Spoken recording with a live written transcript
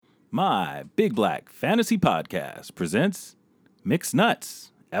My Big Black Fantasy Podcast presents Mixed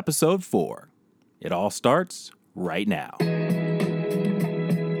Nuts, Episode 4. It all starts right now. Yeah,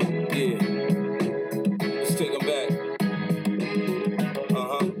 let's take them back.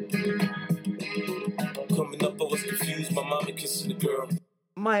 Coming up, I was confused. My mama kissing the girl.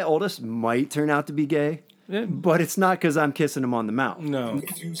 My oldest might turn out to be gay, but it's not because I'm kissing him on the mouth. No.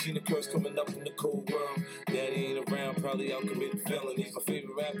 Confused, seen the curse coming up in the cold world. Daddy ain't around, probably out committing felonies. My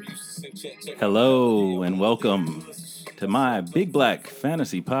favorite rapper used to sing check. Hello and welcome to My Big Black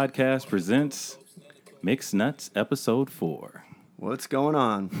Fantasy Podcast presents Mixed Nuts, Episode 4. What's going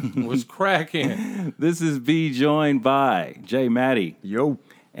on? What's cracking? This is B joined by J. Matty Yo.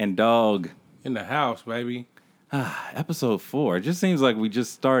 and Dog. In the house, baby. Episode 4. It just seems like we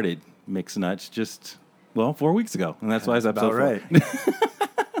just started Mixed Nuts 4 weeks ago. And that's why it's episode About 4. right.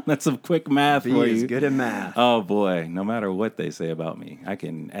 That's some quick math B for is you. good at math. Oh boy, no matter what they say about me, I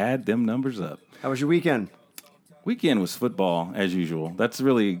can add them numbers up. How was your weekend? Weekend was football, as usual. That's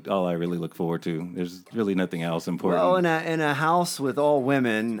really all I really look forward to. There's really nothing else important. Well, in a house with all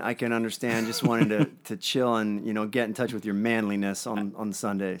women, I can understand just wanting to chill and get in touch with your manliness on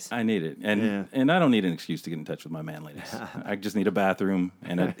Sundays. I need it, and I don't need an excuse to get in touch with my manliness. I just need a bathroom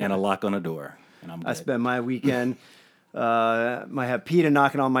and a lock on a door, and I'm good. I spent my weekend. I have PETA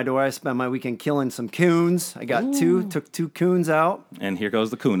knocking on my door. I spent my weekend killing some coons. I got took two coons out. And here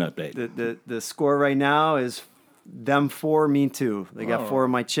goes the coon update. The score right now is them 4, me 2. They got 4 of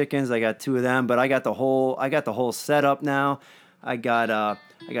my chickens. I got 2 of them, but I got the whole setup now. I got a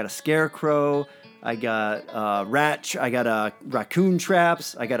scarecrow. I got raccoon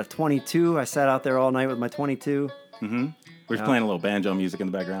traps. I got a 22. I sat out there all night with my 22. Mm-hmm. We're just playing a little banjo music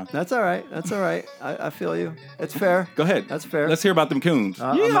in the background. That's all right. I feel you. It's fair. Go ahead. That's fair. Let's hear about them coons.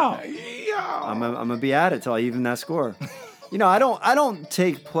 I'm gonna be at it till I even that score. I don't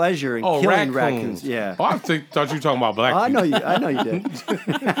take pleasure in killing raccoons. Yeah. Oh, thought you were talking about black I people. know you did.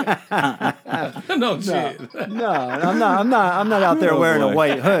 No shit. No, I'm not out there wearing boy. a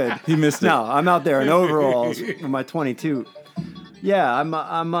white hood. He missed it. No, I'm out there in overalls with my 22. Yeah, I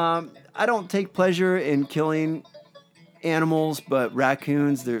don't take pleasure in killing animals, but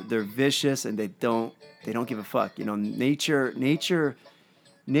raccoons, they're vicious and they don't give a fuck.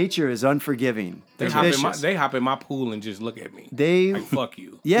 Nature is unforgiving. They're vicious. They hop in my pool and just look at me. Like, fuck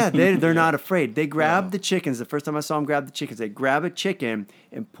you. Yeah, they're not afraid. They grab the chickens. The first time I saw them grab the chickens, they grab a chicken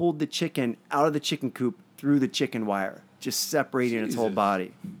and pulled the chicken out of the chicken coop through the chicken wire, just separating its whole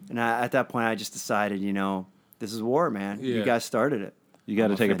body. And at that point, I just decided, this is war, man. Yeah. You guys started it. You got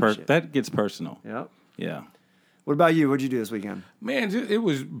to take it. That gets personal. Yep. Yeah. What about you? What'd you do this weekend? Man, it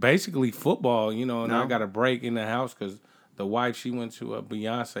was basically football, and I got a break in the house because the wife, she went to a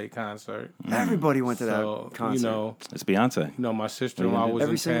Beyonce concert. Everybody went to that concert. It's Beyonce. My sister-in-law was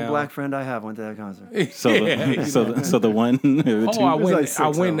Every in single town. black friend I have went to that concert. So the one. I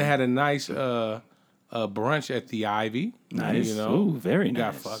went and had a nice brunch at the Ivy. Nice. Ooh, very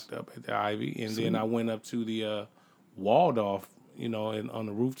Got nice. fucked up at the Ivy, and then I went up to the Waldorf, on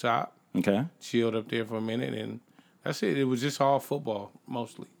the rooftop. Okay. Chilled up there for a minute, and that's it. It was just all football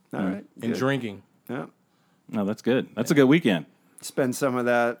mostly, All right. and good. drinking. Yeah. No, that's good. That's a good weekend. Spend some of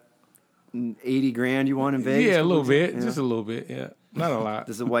that $80,000 you won in Vegas? Yeah, a little bit, Yeah. just a little bit. Yeah, not a lot.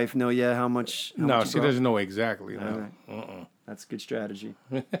 Does the wife know yet how much? How No, much you she brought? doesn't know exactly. No. right. That's good strategy.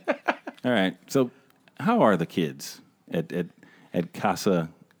 All right. So, how are the kids at Casa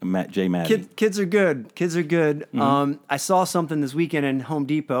J. Matty? Kids are good. Kids are good. I saw something this weekend in Home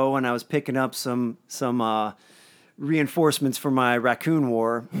Depot when I was picking up some reinforcements for my raccoon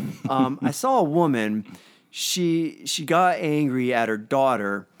war. I saw a woman. She got angry at her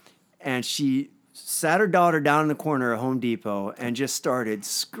daughter, and she sat her daughter down in the corner of Home Depot and just started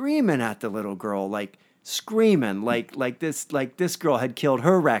screaming at the little girl, like this girl had killed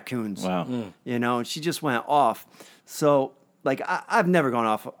her raccoons. Wow. And she just went off. So I've never gone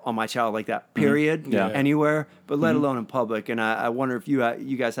off on my child like that, period, Yeah. anywhere, but let alone in public. And I wonder if you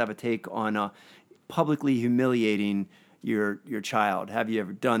guys have a take on publicly humiliating your child. Have you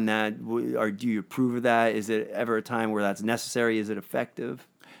ever done that? Or do you approve of that? Is it ever a time where that's necessary? Is it effective?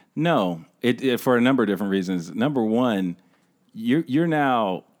 No, it for a number of different reasons. Number one, you're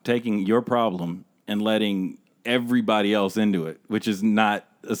now taking your problem and letting everybody else into it, which is not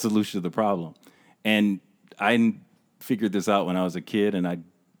a solution to the problem. And I figured this out when I was a kid, and I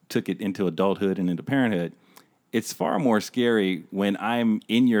took it into adulthood and into parenthood. It's far more scary when I'm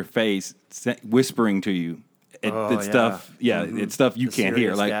in your face whispering to you. It's stuff, it's stuff you can't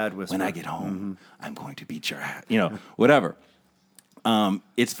hear. Like, when I get home, I'm going to beat your ass, whatever.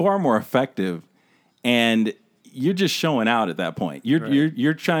 It's far more effective, and you're just showing out at that point.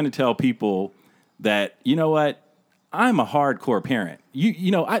 You're trying to tell people that, you know what, I'm a hardcore parent.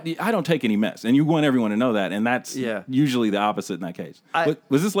 You know, I don't take any mess, and you want everyone to know that, and that's usually the opposite in that case.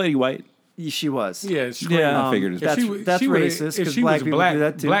 Was this lady white? She was. Yeah, I figured it. That's racist because black people do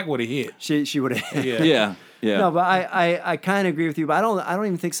that too. Black would have hit. She would have hit. Yeah. No, but I kind of agree with you. But I don't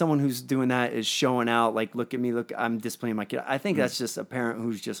even think someone who's doing that is showing out like, look at me, look, I'm disciplining my kid. I think that's just a parent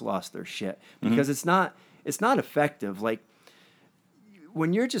who's just lost their shit because it's not effective. Like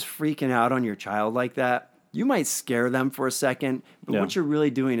when you're just freaking out on your child like that, you might scare them for a second, but what you're really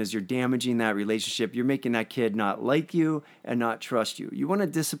doing is you're damaging that relationship. You're making that kid not like you and not trust you. You want to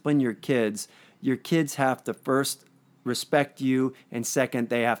discipline your kids. Your kids have to first respect you, and second,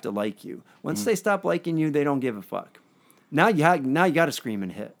 they have to like you. Once they stop liking you, they don't give a fuck. Now you got to scream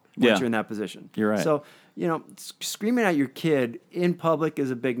and hit once you're in that position. You're right. So, you know, screaming at your kid in public is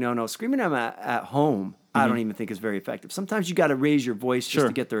a big no-no. Screaming at them at home, I don't even think is very effective. Sometimes you got to raise your voice just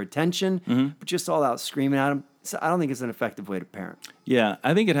to get their attention, but just all out screaming at them, so I don't think it's an effective way to parent. Yeah,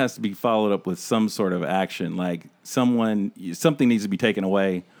 I think it has to be followed up with some sort of action, like something needs to be taken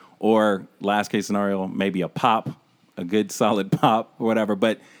away, or last case scenario, maybe a pop, a good solid pop or whatever.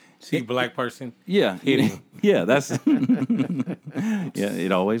 But see, black person, hitting, that's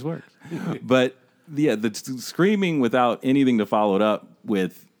it always works. But the screaming without anything to follow it up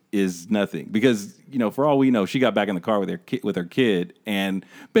with is nothing, because you know, for all we know, she got back in the car with her kid, and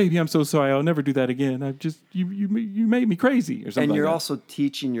baby, I'm so sorry, I'll never do that again. I just you made me crazy or something. And you're like also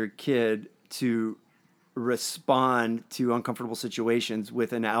teaching your kid to respond to uncomfortable situations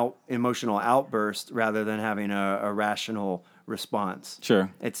with an emotional outburst rather than having a rational response.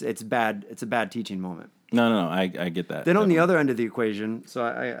 Sure, it's bad. It's a bad teaching moment. No, I get that. Then on the other end of the equation, so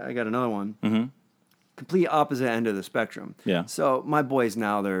I got another one. Mm-hmm. Complete opposite end of the spectrum. Yeah. So my boys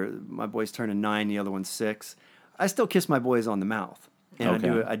now, my boy's turning 9, the other one's 6. I still kiss my boys on the mouth, and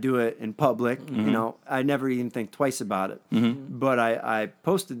I do it in public. You know, I never even think twice about it. But I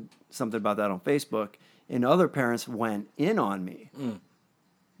posted something about that on Facebook, and other parents went in on me.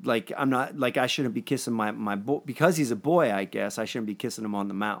 Like I shouldn't be kissing my boy because he's a boy. I guess I shouldn't be kissing him on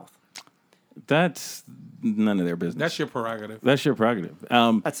the mouth. That's none of their business. That's your prerogative.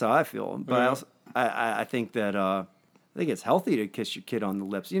 That's how I feel. But I think that I think it's healthy to kiss your kid on the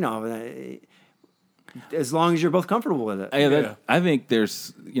lips. You know, as long as you're both comfortable with it. I think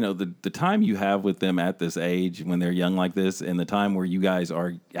there's, you know, the time you have with them at this age when they're young like this, and the time where you guys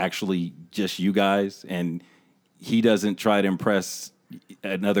are actually just you guys, and he doesn't try to impress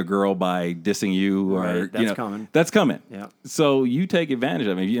another girl by dissing you, or coming. That's coming. Yeah. So you take advantage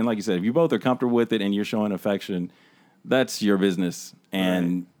of it, and like you said, if you both are comfortable with it and you're showing affection, that's your business.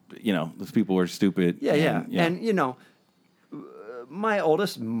 And you know, those people are stupid. Yeah. And you know, my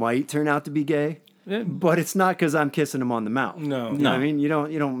oldest might turn out to be gay. Yeah. But it's not because I'm kissing him on the mouth. No. You know what I mean? You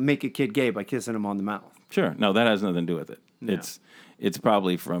don't make a kid gay by kissing him on the mouth. Sure. No, that has nothing to do with it. Yeah. It's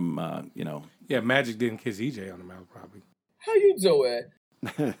probably from you know. Yeah, Magic didn't kiss EJ on the mouth, probably. How you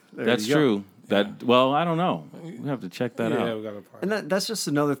doing? That's true. Well, I don't know. We have to check that out. Yeah, we got to. And that's just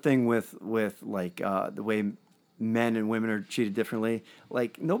another thing with like the way men and women are treated differently.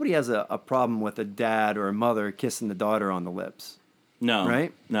 Like nobody has a problem with a dad or a mother kissing the daughter on the lips. No.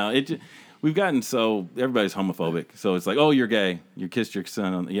 Right? No. We've gotten so everybody's homophobic. So it's like, oh, you're gay. You kissed your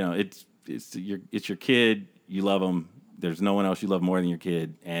son on. You know, it's your kid. You love him. There's no one else you love more than your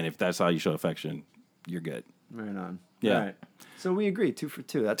kid. And if that's how you show affection, you're good. Right on. Yeah. All right. So we agree, 2 for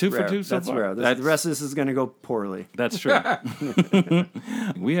 2. That's 2 rare. for 2 so That's far. rare. The rest of this is going to go poorly. That's true.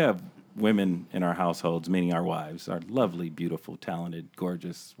 We have women in our households, meaning our wives, our lovely, beautiful, talented,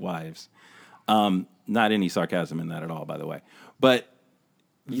 gorgeous wives. Not any sarcasm in that at all, by the way. But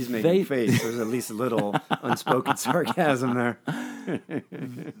he's making a face. There's at least a little unspoken sarcasm there.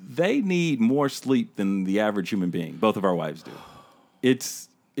 They need more sleep than the average human being. Both of our wives do.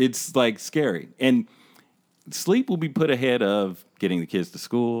 It's like scary. And sleep will be put ahead of getting the kids to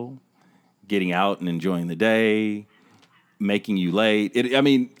school, getting out and enjoying the day, making you late.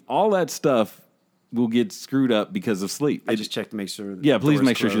 All that stuff will get screwed up because of sleep. I just checked to make sure. Yeah, please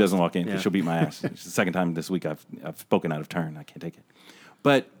make sure she doesn't walk in because she'll beat my ass. It's the second time this week I've spoken out of turn. I can't take it.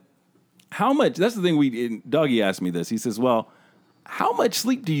 But how much? That's the thing. Doggy asked me this. He says, "Well, how much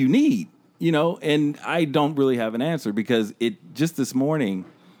sleep do you need?" You know, and I don't really have an answer because just this morning,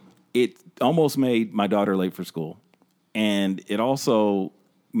 it almost made my daughter late for school, and it also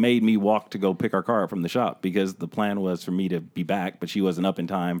made me walk to go pick our car up from the shop because the plan was for me to be back, but she wasn't up in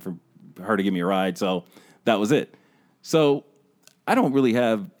time for her to give me a ride, so that was it. So I don't really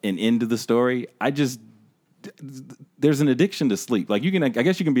have an end to the story. I just there's an addiction to sleep. Like I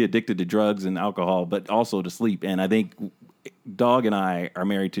guess you can be addicted to drugs and alcohol, but also to sleep. And I think Dog and I are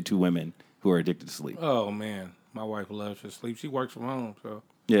married to 2 women who are addicted to sleep. Oh man, my wife loves to sleep. She works from home, so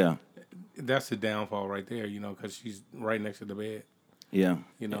Yeah. that's the downfall right there. Because she's right next to the bed. Yeah.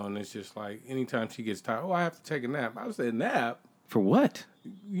 And it's just like anytime she gets tired, I have to take a nap. I said nap. For what?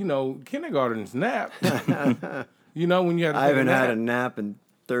 Kindergarten's nap. When you have to I take haven't a nap. had a nap in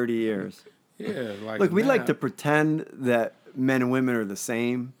 30 years. Yeah, like Look, we like to nap. pretend that men and women are the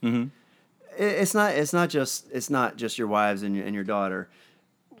same. Mm-hmm. It's not just your wives and your daughter.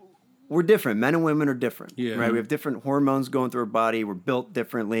 We're different. Men and women are different. Yeah. Right. We have different hormones going through our body. We're built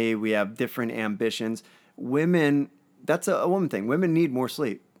differently. We have different ambitions. Women, that's a woman thing. Women need more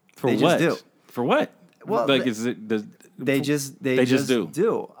sleep. For they what? Just do. For what? Well, like, they just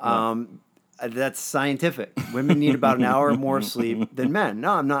do. That's scientific. Women need about an hour more sleep than men.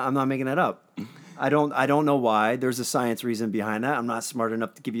 No, I'm not making that up. I don't know why. There's a science reason behind that. I'm not smart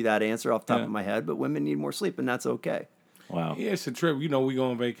enough to give you that answer off the top of my head, but women need more sleep, and that's okay. Wow. Yeah, it's a trip. We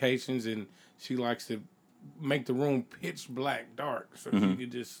go on vacations, and she likes to make the room pitch black, dark, so she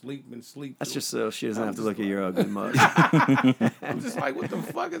can just sleep. That's just so she doesn't have to look at your ugly mug. I'm just like, what the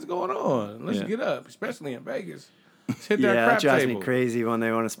fuck is going on? Let's get up, especially in Vegas. Let's hit that Yeah, crap that drives table. me crazy when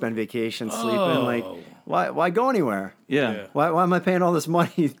they want to spend vacation sleeping. Like, why go anywhere? Yeah. Why am I paying all this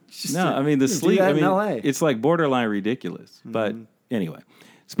money? Just No, I mean the do sleep. that I in mean, LA. it's like borderline ridiculous. But anyway,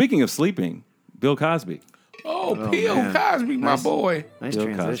 speaking of sleeping, Bill Cosby. Oh, Bill man. Cosby, my boy. Nice Bill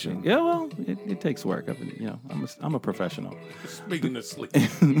transition. Cosby. Yeah, well, it takes work. I'm a professional. Speaking of sleep.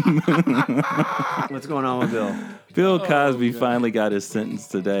 What's going on with Bill? Bill Cosby finally got his sentence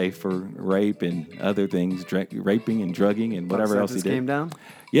today for rape and other things, raping and drugging and whatever else he Sentence did. came down.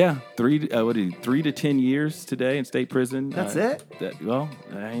 Yeah, 3 to 10 years today in state prison. That's it? The guy. Well,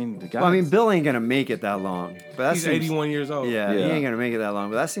 I mean, Bill ain't gonna make it that long. But that He's seems, 81 years old. Yeah, he Yeah. ain't gonna make it that long.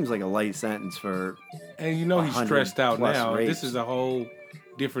 But that seems like a light sentence for. And he's 100 stressed out plus now. rapes. This is a whole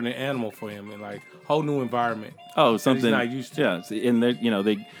different animal for him, and like whole new environment. something not used to. Yeah, and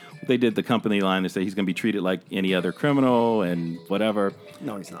they did the company line to say he's going to be treated like any other criminal and whatever.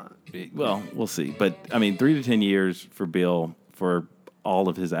 No, he's not. Well, we'll see. But I mean, 3 to 10 years for Bill for all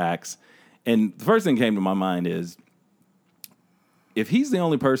of his acts. And the first thing came to my mind is, if he's the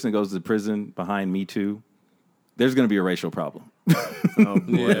only person that goes to prison behind Me Too, there's going to be a racial problem. Oh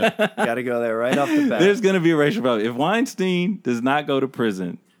boy, got to go there right off the bat. There's going to be a racial problem. If Weinstein does not go to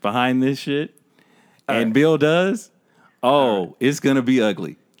prison behind this shit, and Bill does, it's going to be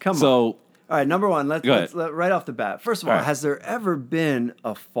ugly. Come on. So, All right, number one, let's right off the bat. First of all, All right. has there ever been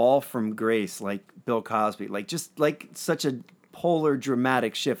a fall from grace like Bill Cosby? Like just like such a polar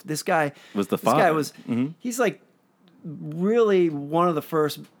dramatic shift. This guy Was the This guy father. was he's like really one of the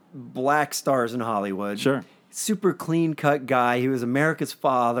first black stars in Hollywood. Sure. Super clean cut guy. He was America's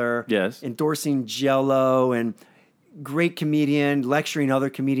father. Yes. Endorsing Jell-O and great comedian, lecturing other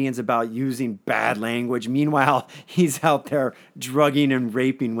comedians about using bad language. Meanwhile, he's out there drugging and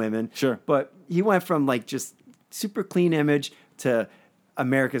raping women. Sure. But he went from like just super clean image to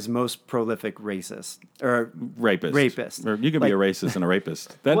America's most prolific racist or rapist. Or you can be a racist and a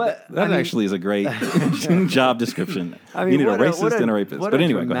rapist. That What- I mean- actually is a great job description. I mean, you need what a racist and a rapist. What But a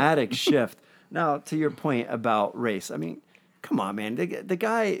anyway, go ahead. dramatic shift. Now, to your point about race, I mean, come on, man.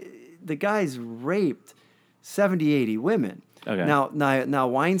 The guy's raped 70, 80 women. Okay. Now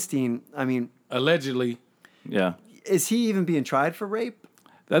Weinstein, I mean, Allegedly. Yeah. is he even being tried for rape?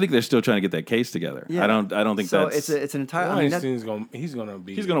 I think they're still trying to get that case together. Yeah. I don't think so. that's It's an entire. I mean, that, Weinstein's he's gonna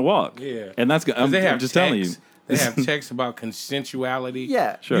be. he's going to walk. Yeah. And that's I'm They have just telling you. checks. They have checks about consensuality.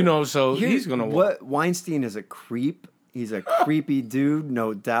 Yeah. Sure. So Here- he's gonna walk. What Weinstein is a creep. He's a creepy dude,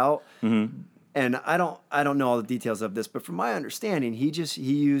 no doubt. Mm-hmm. And I don't know all the details of this, but from my understanding, he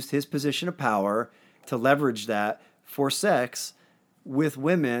used his position of power to leverage that for sex with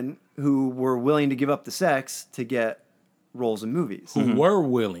women who were willing to give up the sex to get roles in movies. Who were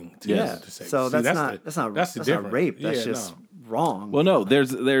willing to Yes. use the sex. So See, that's not the difference. rape. That's Yeah, just no. wrong. Well, no,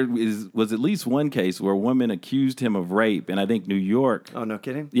 was at least one case where a woman accused him of rape, and I think New York, Oh, no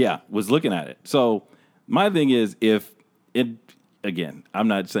kidding. was looking at it. So my thing is, again, I'm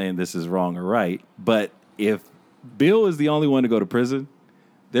not saying this is wrong or right, but if Bill is the only one to go to prison,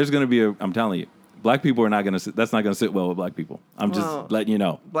 there's going to be I'm telling you, black people are not going to. That's not going to sit well with black people. I'm Well, just letting you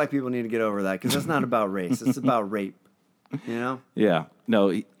know. Black people need to get over that because it's not about race. It's about rape. You know. Yeah,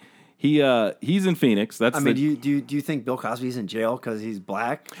 no, he's in Phoenix. That's I mean, do you think Bill Cosby's in jail because he's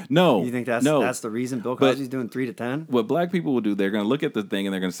black? No, You think that's no. that's the reason Bill But- Cosby's doing 3 to 10? What black people will do, they're going to look at the thing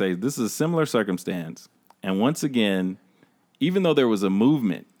and they're going to say, this is a similar circumstance. And once again, even though there was a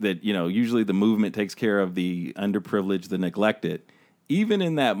movement that, usually the movement takes care of the underprivileged, the neglected. Even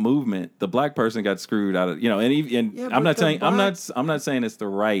in that movement, the black person got screwed out of, I'm not saying it's the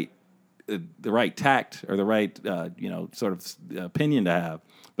right tact or the right, sort of opinion to have,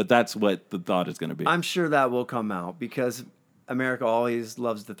 but that's what the thought is going to be. I'm sure that will come out because America always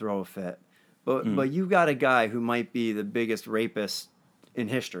loves to throw a fit. But you got a guy who might be the biggest rapist in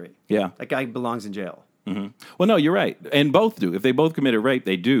history. Yeah. That guy belongs in jail. Mm-hmm. Well, no, you're right. And both do. If they both committed rape,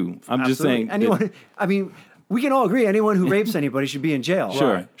 they do. I'm just saying. We can all agree anyone who rapes anybody should be in jail.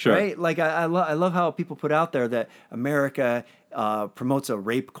 Sure. Right? Like, I love how people put out there that America promotes a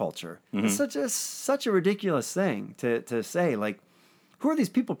rape culture. Mm-hmm. It's such a ridiculous thing to say. Like, who are these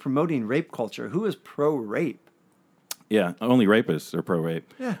people promoting rape culture? Who is pro-rape? Yeah, only rapists are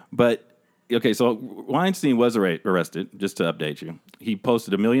pro-rape. Yeah. But, okay, so Weinstein was arrested, just to update you. He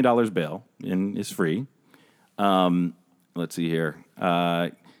posted $1 million bail and is free. Let's see here.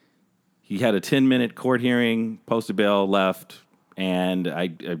 He had a 10-minute court hearing, posted bail, left, and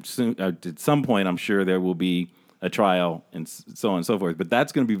at some point, I'm sure there will be a trial and so on and so forth. But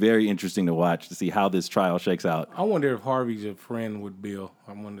that's going to be very interesting to watch to see how this trial shakes out. I wonder if Harvey's a friend with Bill.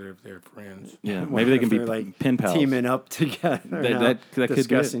 I wonder if they're friends. Yeah, maybe they can be pen pals. Teaming up together. That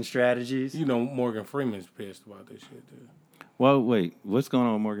discussing strategies. Morgan Freeman's pissed about this shit, too. Well, wait, what's going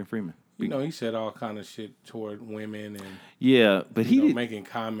on with Morgan Freeman? He said all kind of shit toward women and but he making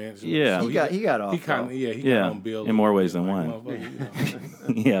comments. Yeah, so he got off. He got on Bill in more ways than one.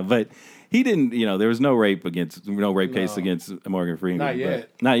 Yeah, but he didn't. There was no rape case against Morgan Freeman.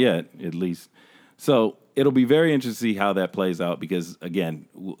 Not yet, at least. So it'll be very interesting to see how that plays out because again,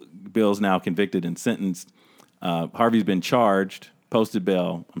 Bill's now convicted and sentenced. Harvey's been charged, posted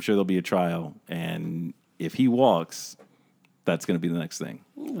bail. I'm sure there'll be a trial, and if he walks, that's going to be the next thing.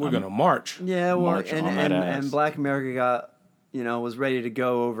 We're going to march. Yeah, well, march and Black America got, was ready to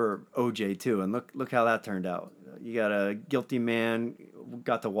go over OJ too, and look how that turned out. You got a guilty man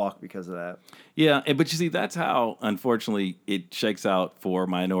got to walk because of that. Yeah, but you see, that's how unfortunately it shakes out for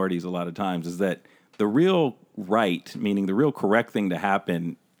minorities a lot of times. Is that the real right, meaning the real correct thing to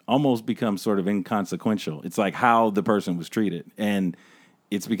happen, almost becomes sort of inconsequential. It's like how the person was treated, and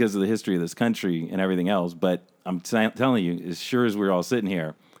it's because of the history of this country and everything else. But I'm telling you, as sure as we're all sitting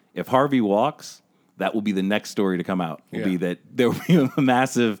here, if Harvey walks, that will be the next story to come out. Will be that there will be a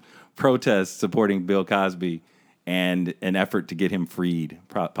massive protest supporting Bill Cosby and an effort to get him freed,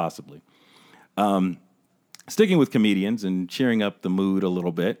 possibly. Sticking with comedians and cheering up the mood a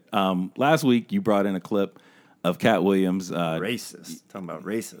little bit. Last week, you brought in a clip of Cat Williams. Racist. Talking about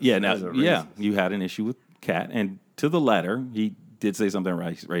racist. Yeah, you had an issue with Cat. And to the letter, he did say something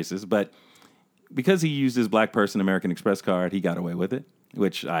racist, but because he used his Black Person American Express card, he got away with it,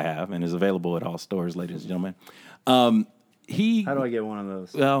 which I have and is available at all stores, ladies and gentlemen. How do I get one of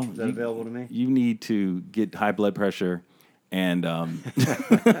those? Well, is that available to me? You need to get high blood pressure and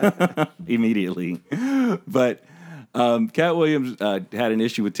immediately. But Cat Williams had an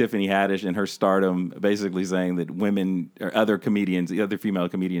issue with Tiffany Haddish and her stardom, basically saying that women or other female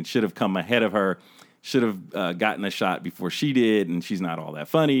comedians should have come ahead of her, should have gotten a shot before she did, and she's not all that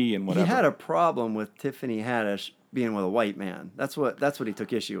funny and whatever. He had a problem with Tiffany Haddish being with a white man. That's what he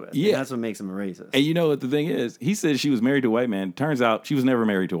took issue with. Yeah. And that's what makes him a racist. And you know what the thing is? He said she was married to a white man. Turns out she was never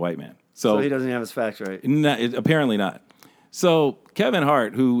married to a white man. So he doesn't have his facts right. Apparently not. So Kevin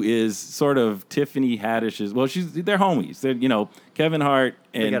Hart, who is sort of Tiffany Haddish's, they're homies. They're, Kevin Hart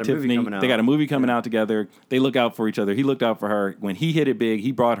and Tiffany, they got a movie coming out together. They look out for each other. He looked out for her. When he hit it big,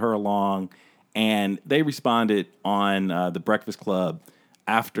 he brought her along. And they responded on The Breakfast Club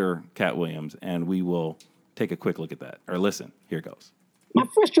after Cat Williams, and we will take a quick look at that. Or listen, here it goes. My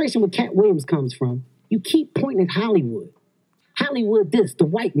frustration with Cat Williams comes from, you keep pointing at Hollywood. Hollywood this, the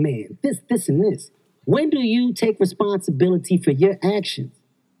white man, this, and this. When do you take responsibility for your actions?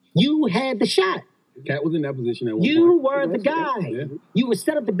 You had the shot. Cat was in that position at one point. You were the guy. Yeah. You were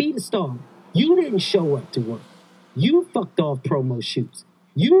set up to be the star. You didn't show up to work. You fucked off promo shoots.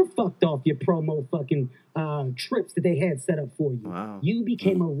 You fucked off your promo fucking trips that they had set up for you. Wow. You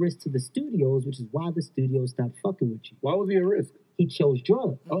became a risk to the studios, which is why the studios stopped fucking with you. Why was he a risk? He chose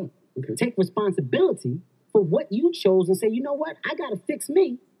drugs. Oh, okay. Take responsibility for what you chose and say, you know what? I got to fix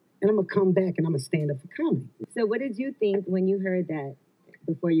me, and I'm going to come back and I'm going to stand up for comedy. So what did you think when you heard that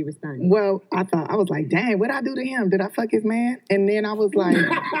before you responded? Well, I was like, dang, what'd I do to him? Did I fuck his man? And then I was like,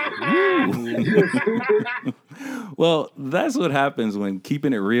 well, that's what happens when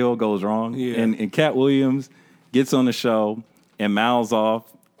keeping it real goes wrong. Yeah. And Cat Williams gets on the show and mouths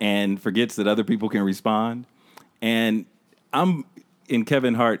off and forgets that other people can respond. And in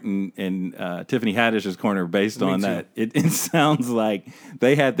Kevin Hart and Tiffany Haddish's corner based on too. that. It sounds like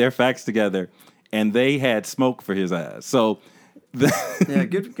they had their facts together and they had smoke for his ass. So, Yeah,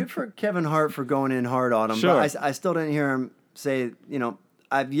 good for Kevin Hart for going in hard on him. Sure. But I still didn't hear him say,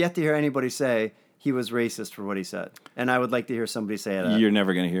 I've yet to hear anybody say he was racist for what he said. And I would like to hear somebody say that. you're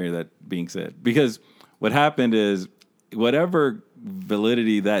never going to hear that being said. Because what happened is whatever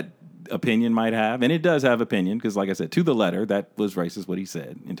validity that opinion might have, and it does have opinion, because like I said, to the letter, that was racist what he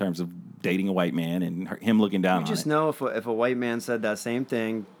said in terms of dating a white man and him looking down You on just it. know if a white man said that same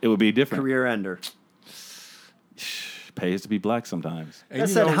thing, It would be different. career ender. Pays to be black sometimes. And That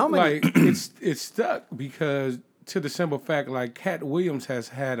you said, know, how many- like it's stuck because to the simple fact, like Cat Williams has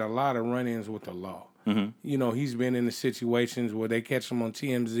had a lot of run-ins with the law. You know, he's been in the situations where they catch him on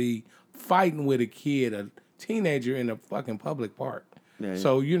TMZ fighting with a kid, a teenager in a fucking public park. Yeah,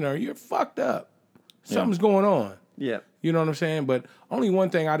 So you're fucked up. Something's going on. Yeah. You know what I'm saying? But only one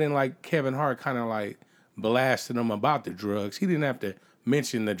thing I didn't like, Kevin Hart kind of like blasted him about the drugs. He didn't have to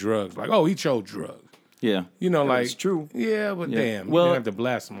mention the drugs. Like, oh, he chose drugs. Yeah. Like it's true. Yeah, but damn, you Well, didn't have to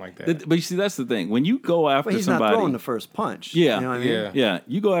blast him like that. But you see, that's the thing. When you go after But he's somebody, not throwing the first punch. Yeah. You know what I mean? Yeah. yeah,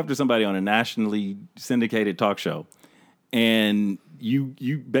 you go after somebody on a nationally syndicated talk show, and you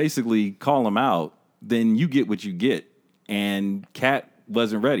basically call them out, then you get what you get. And Cat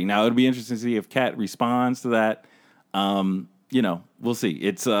wasn't ready. Now it'll be interesting to see if Cat responds to that. We'll see.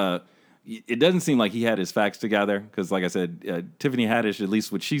 It doesn't seem like he had his facts together because, like I said, Tiffany Haddish, at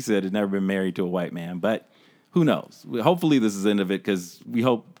least what she said, has never been married to a white man. But who knows? Hopefully this is the end of it because we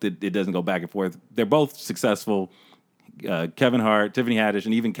hope that it doesn't go back and forth. They're both successful. Kevin Hart, Tiffany Haddish,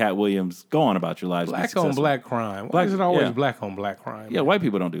 and even Cat Williams, go on about your lives. Be Black on successful. black crime. Why is it always yeah. black on black crime? Yeah, white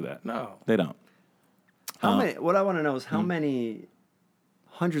people don't do that. No. They don't. What I want to know is how many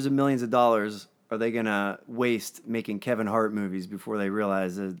hundreds of millions of dollars are they going to waste making Kevin Hart movies before they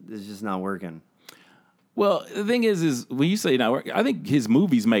realize that it's just not working? Well, the thing is when you say not work, I think his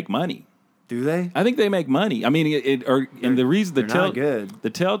movies make money. Do they? I think they make money. I mean, and the reason they're not good. the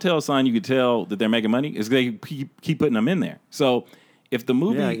telltale sign you could tell that they're making money is they keep putting them in there. So if the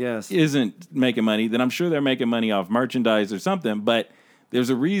movie Yeah, I guess. isn't making money, then I'm sure they're making money off merchandise or something. But there's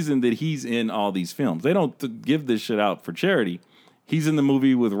a reason that he's in all these films. They don't give this shit out for charity. He's in the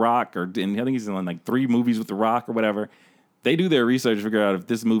movie with Rock, and I think he's in like 3 movies with The Rock or whatever. They do their research to figure out if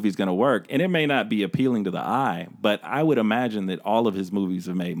this movie is going to work, and it may not be appealing to the eye, but I would imagine that all of his movies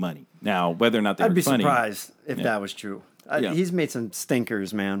have made money. Now, whether or not they're I'd be funny, surprised if that was true. Yeah. He's made some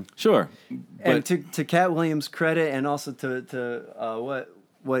stinkers, man. sure, And but to Cat Williams' credit, and also to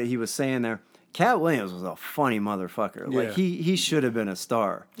what he was saying there, Cat Williams was a funny motherfucker. Like he should have been a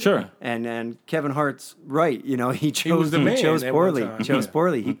star. sure, And Kevin Hart's right. He chose was the man chose at one poorly. time. He chose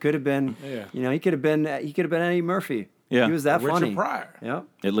poorly. He could have been. Yeah. He could have been Eddie Murphy. Yeah. He was that Richard funny. Pryor. Yep.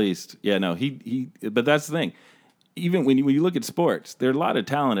 at least, yeah, no, he. But that's the thing. Even when you look at sports, there are a lot of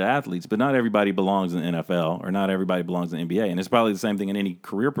talented athletes, but not everybody belongs in the NFL or not everybody belongs in the NBA. And it's probably the same thing in any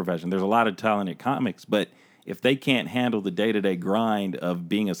career profession. There's a lot of talented comics, but if they can't handle the day-to-day grind of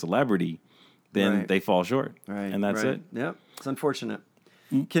being a celebrity, then Right. they fall short. Right. And that's right. it. Yep. It's unfortunate.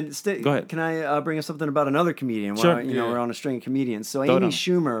 Go ahead. Can I bring up something about another comedian? Sure. While, we're on a string of comedians. So Throw it Amy on.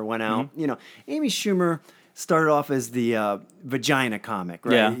 Schumer went out. Amy Schumer started off as the vagina comic,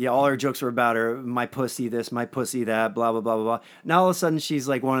 right? Yeah. All her jokes were about her, my pussy this, my pussy that, blah, blah, blah, blah, blah. Now all of a sudden she's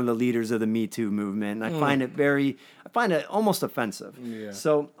like one of the leaders of the Me Too movement. And I find it almost offensive. Yeah.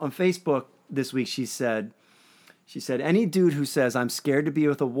 So on Facebook this week, she said, any dude who says, I'm scared to be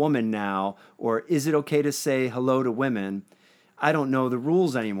with a woman now, or is it okay to say hello to women? I don't know the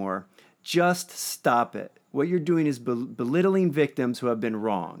rules anymore. Just stop it. What you're doing is belittling victims who have been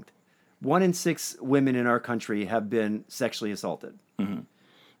wronged. 1 in 6 women in our country have been sexually assaulted.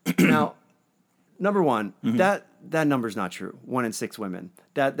 Now, number one, that number's not true. 1 in 6 women.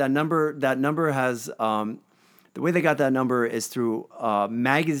 That number has the way they got that number is through a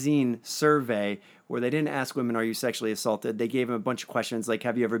magazine survey where they didn't ask women, "Are you sexually assaulted?" They gave them a bunch of questions like,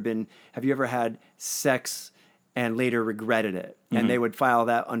 "Have you ever had sex and later regretted it?" And they would file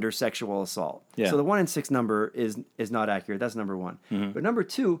that under sexual assault. Yeah. So the 1 in 6 number is not accurate. That's number one. But number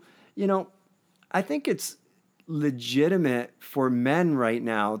two, I think it's legitimate for men right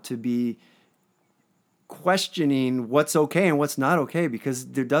now to be questioning what's okay and what's not okay because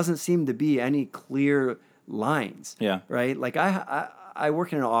there doesn't seem to be any clear lines. Yeah. Right? Like I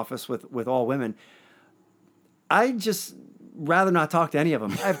work in an office with all women. I just rather not talk to any of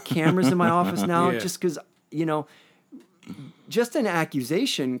them. I have cameras in my office now Yeah. just because, just an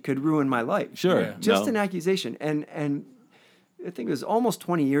accusation could ruin my life. Sure. Yeah. Just No. an accusation. And I think it was almost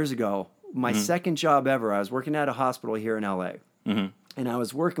 20 years ago, my second job ever, I was working at a hospital here in LA. and I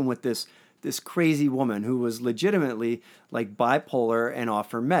was working with this crazy woman who was legitimately like bipolar and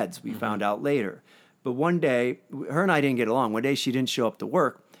off her meds. We found out later. But one day, her and I didn't get along. One day she didn't show up to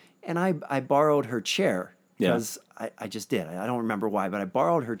work, and I borrowed her chair because I just did. I don't remember why, but I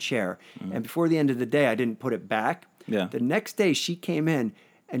borrowed her chair. And before the end of the day, I didn't put it back. Yeah. The next day, she came in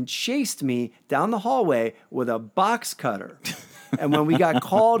and chased me down the hallway with a box cutter. And when we got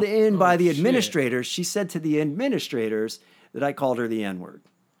called in by the administrators, she said to the administrators that I called her the N-word.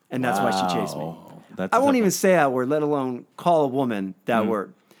 And that's why she chased me. That's I won't tough even one. say that word, let alone call a woman that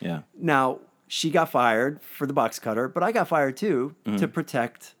word. Yeah. Now, she got fired for the box cutter, but I got fired too to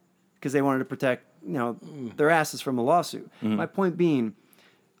protect, because they wanted to protect, their asses from a lawsuit. My point being,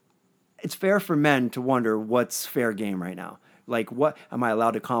 it's fair for men to wonder what's fair game right now. Like, what am I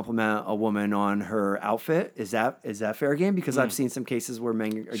allowed to compliment a woman on her outfit? Is that fair game? Because I've seen some cases where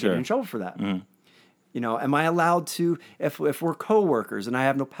men are getting in trouble for that. Am I allowed to, if we're coworkers and I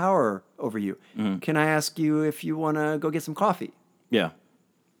have no power over you, can I ask you if you want to go get some coffee? Yeah.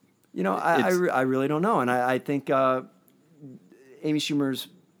 I really don't know, and I think Amy Schumer's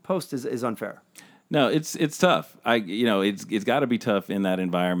post is unfair. No, it's tough. It's got to be tough in that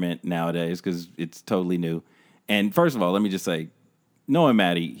environment nowadays because it's totally new. And first of all, let me just say, knowing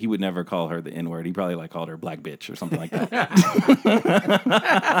Maddie, he would never call her the N-word. He probably called her black bitch or something like that.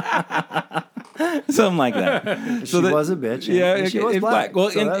 Something like that. She was a bitch. And she was black. Well,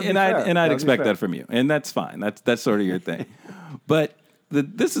 so and I'd expect that from you, and that's fine. That's sort of your thing. But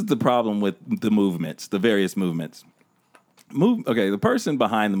this is the problem with the movements, the various movements. The person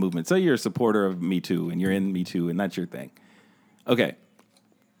behind the movement. Say you're a supporter of Me Too, and you're in Me Too, and that's your thing. Okay.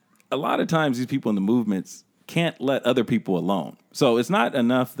 A lot of times, these people in the movements can't let other people alone. So it's not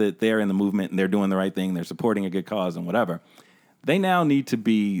enough that they're in the movement and they're doing the right thing, they're supporting a good cause and whatever. They now need to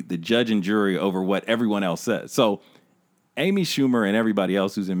be the judge and jury over what everyone else says. So Amy Schumer and everybody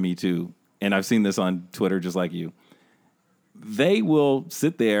else who's in Me Too, and I've seen this on Twitter just like you, they will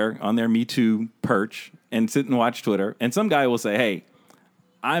sit there on their Me Too perch and sit and watch Twitter, and some guy will say, hey,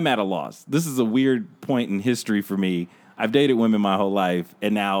 I'm at a loss. This is a weird point in history for me. I've dated women my whole life,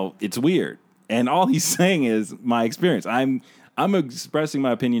 and now it's weird. And all he's saying is my experience. I'm expressing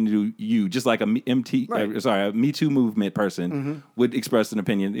my opinion to you, just like a Me Too movement person would express an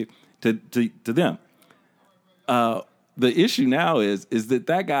opinion to them. The issue now is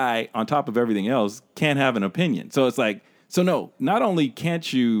that guy, on top of everything else, can't have an opinion. So it's like, no, not only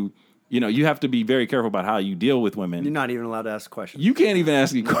can't you, you have to be very careful about how you deal with women. You're not even allowed to ask questions. You can't even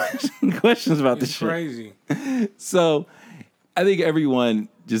ask me questions about this shit. Crazy. So I think everyone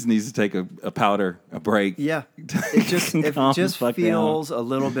just needs to take a break. Yeah. It just feels a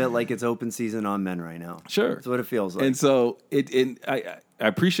little bit like it's open season on men right now. Sure. That's what it feels like. And so I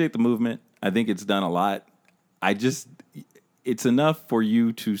appreciate the movement. I think it's done a lot. It's enough for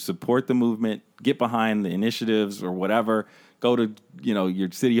you to support the movement, get behind the initiatives or whatever, go to,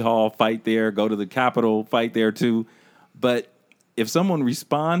 your city hall, fight there, go to the Capitol, fight there too. But if someone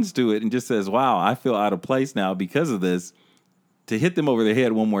responds to it and just says, wow, I feel out of place now because of this, to hit them over the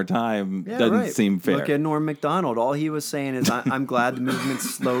head one more time doesn't seem fair. Look at Norm Macdonald. All he was saying is, I'm glad the movement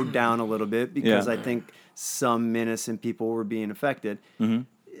slowed down a little bit because I think some innocent people were being affected. Mm-hmm.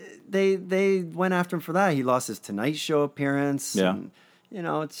 They went after him for that. He lost his Tonight Show appearance. Yeah. And,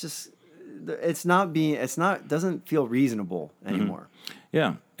 it's just, doesn't feel reasonable anymore. Mm-hmm.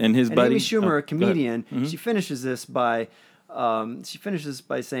 Yeah. And his buddy. Amy Schumer, a comedian, she finishes this by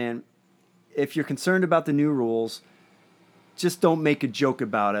saying, if you're concerned about the new rules, just don't make a joke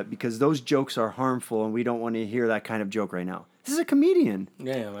about it because those jokes are harmful and we don't want to hear that kind of joke right now. This is a comedian.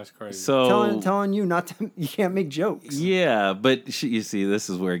 Yeah, that's crazy. So telling you you can't make jokes. Yeah, but you see, this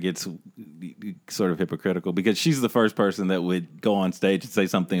is where it gets sort of hypocritical because she's the first person that would go on stage and say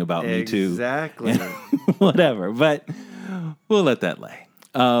something about Me Too. Exactly. Whatever, but we'll let that lay.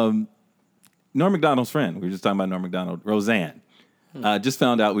 Norm Macdonald's friend, we were just talking about Norm Macdonald, Roseanne. Just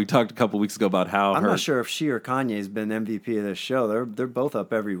found out, we talked a couple weeks ago about how I'm not sure if she or Kanye's been MVP of this show. They're both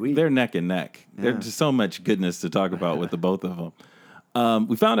up every week. They're neck and neck. Yeah. There's just so much goodness to talk about with the both of them.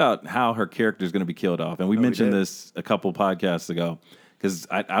 We found out how her character is going to be killed off, and we mentioned this a couple podcasts ago because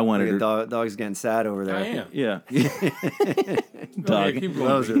I wanted her. Dog's getting sad over there. I am. Yeah. Keep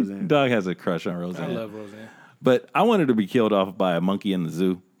loves Roseanne. Dog has a crush on Roseanne. I love Roseanne. But I wanted her to be killed off by a monkey in the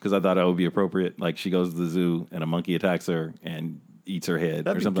zoo because I thought that would be appropriate. Like she goes to the zoo and a monkey attacks her and eats her head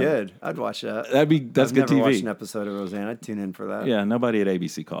That'd or something. That'd be good. I'd watch that. That's good TV. I've never watched an episode of Roseanne. I'd tune in for that. Yeah, nobody at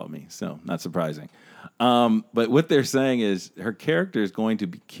ABC called me, so not surprising. But what they're saying is her character is going to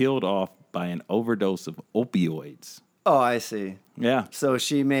be killed off by an overdose of opioids. Oh, I see. Yeah. So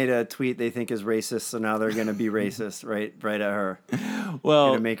she made a tweet they think is racist, so now they're going to be racist right at her. Well,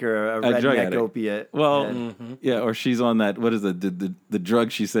 Going to make her a drug redneck addict. opiate. Well, head. yeah, or she's on that. What is the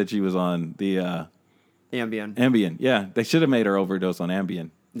drug she said she was on? The Ambien. Ambien. Yeah, they should have made her overdose on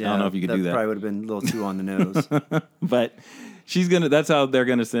Ambien. I don't know if you could do that. Probably would have been a little too on the nose. But she's gonna. That's how they're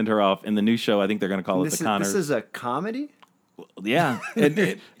gonna send her off in the new show. I think they're gonna call it the Connors. This is a comedy? Yeah.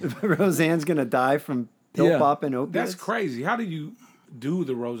 Roseanne's going to die from pill Yeah. pop and opiates? That's crazy. How do you do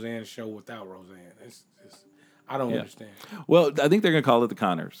the Roseanne show without Roseanne? I don't understand. Well, I think they're gonna call it the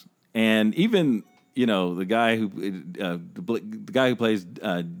Connors, and even the guy who the guy who plays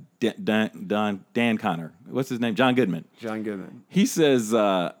Dan Connor. What's his name? John Goodman. John Goodman. He says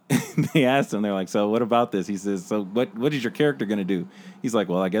they asked him. They're like, "So what about this?" He says, "So what is your character going to do?" He's like,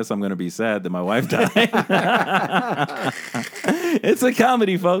 "Well, I guess I'm going to be sad that my wife died." It's a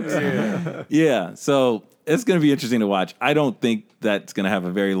comedy, folks. Yeah. So it's going to be interesting to watch. I don't think that's going to have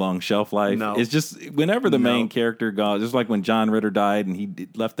a very long shelf life. No. It's just whenever the main character goes, just like when John Ritter died and he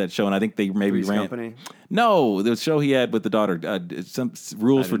left that show, and I think they maybe Three's ran. Company? No, the show he had with the daughter, some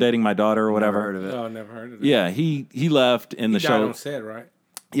rules for dating my daughter or whatever. Never heard of it. Oh, never heard of it. Yeah, he left in the He died show. on set, right?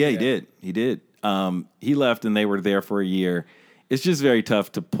 Yeah, he did. He did. He left and they were there for a year. It's just very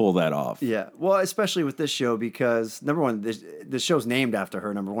tough to pull that off. Yeah, well, especially with this show because number one, the show's named after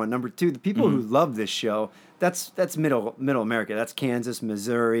her. Number one, number two, the people who love this show, that's middle America. That's Kansas,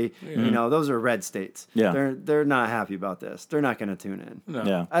 Missouri. Those are red states. Yeah. they're not happy about this. They're not going to tune in. No.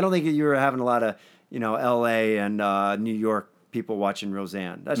 Yeah. I don't think you were having a lot of L.A. and New York people watching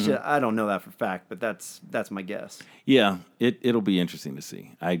Roseanne. That's just, I don't know that for a fact, but that's my guess. Yeah, it'll be interesting to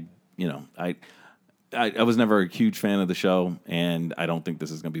see. I was never a huge fan of the show, and I don't think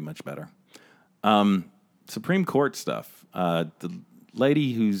this is going to be much better. Supreme Court stuff. The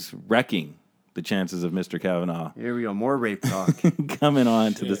lady who's wrecking the chances of Mr. Kavanaugh Here we go, more rape talk. coming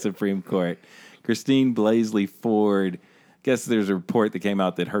on to the Supreme Court. Christine Blasey Ford. Guess there's a report that came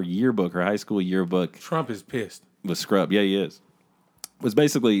out that her high school yearbook, Trump is pissed. was scrubbed. Yeah, he is. Was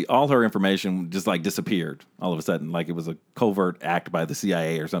basically all her information just like disappeared all of a sudden, like it was a covert act by the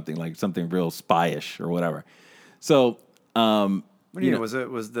CIA or something, like something real spyish or whatever. So, What do you know? Was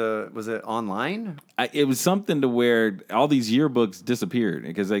it online? It was something to where all these yearbooks disappeared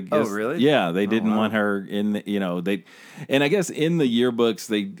because I guess, really? Yeah, they didn't want her in. And I guess in the yearbooks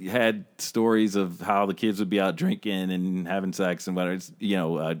they had stories of how the kids would be out drinking and having sex and whatever.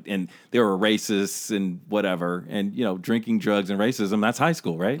 And they were racists and whatever, and drinking, drugs, and racism. That's high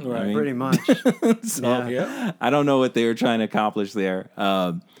school, right? Right. I mean, Pretty much. so Yeah. I don't know what they were trying to accomplish there,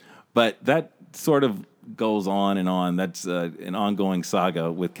 but that sort of goes on and on. That's an ongoing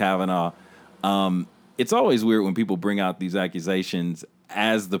saga with Kavanaugh. It's always weird when people bring out these accusations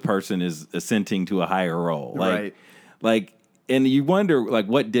as the person is assenting to a higher role. Right. And you wonder,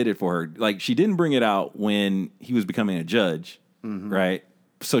 what did it for her? Like, she didn't bring it out when he was becoming a judge, right?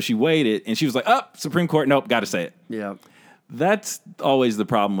 So she waited, and she was like, Supreme Court, nope, got to say it. Yeah. That's always the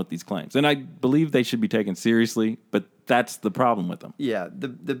problem with these claims. And I believe they should be taken seriously, but that's the problem with them. Yeah. The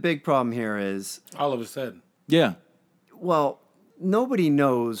big problem here is, All of a sudden. Yeah. well, nobody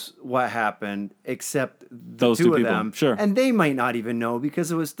knows what happened except Those two two of people, them. sure. And they might not even know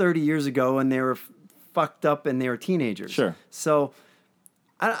because it was 30 years ago and they were fucked up and they were teenagers. Sure. So,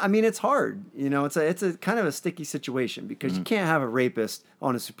 I mean, it's hard. It's a kind of a sticky situation because you can't have a rapist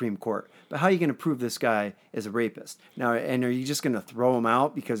on a Supreme Court. But how are you going to prove this guy is a rapist? Now, and are you just going to throw him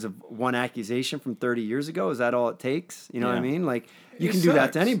out because of one accusation from 30 years ago? Is that all it takes? You know what I Yeah. mean? Like, you It can do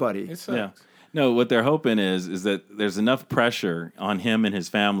that to sucks. anybody. It sucks. Yeah. No, what they're hoping is that there's enough pressure on him and his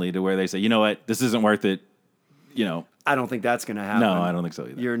family to where they say, you know what, this isn't worth it. I don't think that's going to happen. No, I don't think so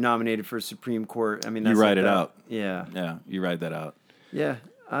either. You're nominated for Supreme Court. I mean, that's You write like it out. Yeah. Yeah, you write that out. Yeah.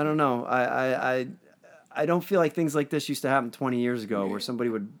 I don't know. I don't feel like things like this used to happen 20 years ago where somebody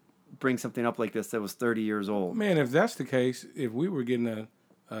would bring something up like this that was 30 years old. Man, if that's the case, if we were getting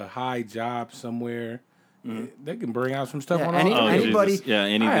a high job somewhere, they can bring out some stuff Yeah, on any- our anybody- Jesus. Yeah, I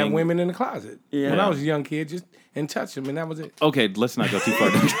anything. had women in the closet Yeah. when I was a young kid, just and touch them, and that was it. Okay, let's not go too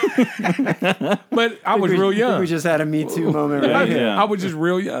far. But I was real young. We just had a Me Too moment Yeah, right here. yeah. I was just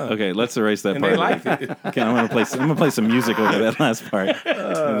real young. Okay, let's erase that And part. they liked it. Okay, I'm gonna play some music over that last part.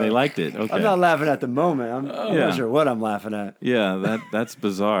 And they liked it. Okay. I'm not laughing at the moment. I'm Yeah. not sure what I'm laughing at. Yeah, that's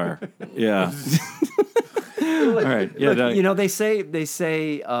bizarre. Yeah. All right. Yeah. Look, they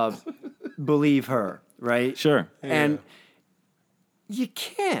say believe her, right? Sure. And you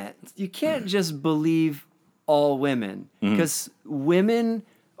can't just believe all women because women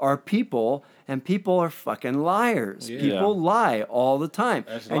are people and people are fucking liars. Yeah. People lie all the time.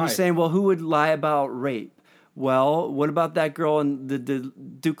 That's and you're life. saying, well, who would lie about rape? Well, what about that girl in the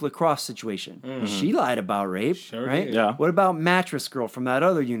Duke lacrosse situation? She lied about rape, right? did. Yeah. What about Mattress Girl from that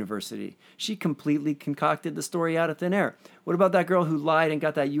other university? She completely concocted the story out of thin air. What about that girl who lied and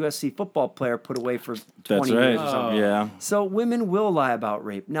got that USC football player put away for 20 That's years right. or something? Yeah. So women will lie about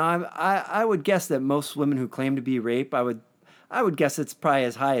rape. Now, I would guess that most women who claim to be rape, I would guess it's probably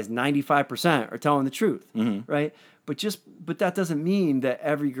as high as 95% are telling the truth, right? But that doesn't mean that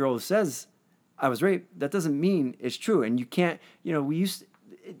every girl who says I was raped, that doesn't mean it's true. And you can't,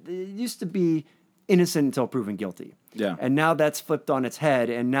 it used to be innocent until proven guilty. Yeah. And now that's flipped on its head.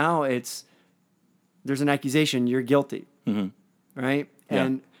 And now there's an accusation, you're guilty. Right? Yeah.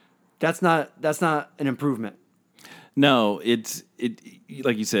 And that's not an improvement. No, it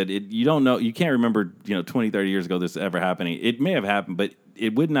like you said, you don't know, you can't remember, 20, 30 years ago this ever happening. It may have happened, but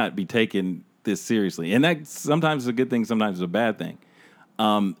it would not be taken this seriously. And that sometimes is a good thing, sometimes is a bad thing.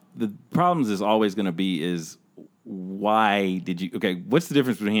 The problems is always going to be is why did you, what's the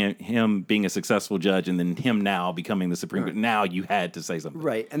difference between him being a successful judge and then him now becoming the Supreme Court? Now you had to say something.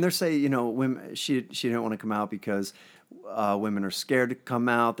 Right. And they're saying, women, she didn't want to come out because women are scared to come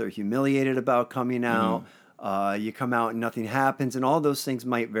out. They're humiliated about coming out. You come out and nothing happens. And all those things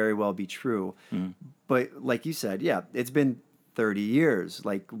might very well be true. But like you said, yeah, it's been 30 years.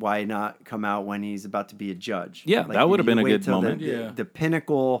 Like, why not come out when he's about to be a judge? Yeah, like, that would have you been a wait good till moment. The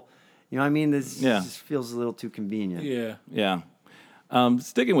pinnacle, you know what I mean? This Yeah. just feels a little too convenient. Yeah. Yeah.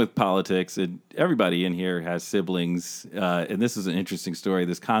 Sticking with politics, and everybody in here has siblings, and this is an interesting story.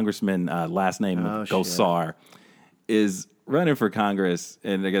 This congressman, last name Gosar, is running for Congress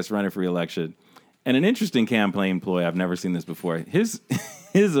and I guess running for re-election. And an interesting campaign ploy, I've never seen this before. His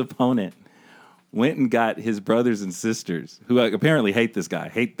opponent went and got his brothers and sisters, who apparently hate this guy,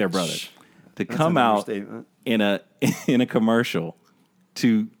 hate their brother, to come out in a commercial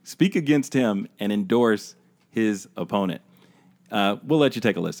to speak against him and endorse his opponent. We'll let you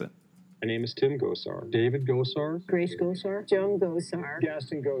take a listen. My name is Tim Gosar. David Gosar. Grace Gosar. Joan Gosar.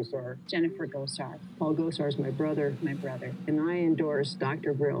 Gaston Gosar. Jennifer Gosar. Paul Gosar is my brother. My brother. And I endorse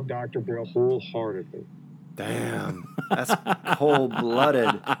Dr. Brill. Dr. Brill wholeheartedly. Damn. That's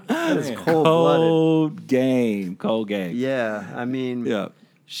cold-blooded. That is cold-blooded. Cold game. Yeah. I mean,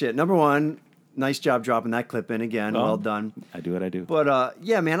 shit. Number one, nice job dropping that clip in again. Well done. I do what I do. But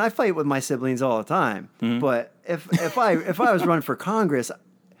yeah, man, I fight with my siblings all the time. But if I was running for Congress,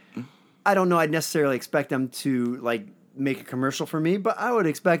 I don't know. I'd necessarily expect them to like make a commercial for me, but I would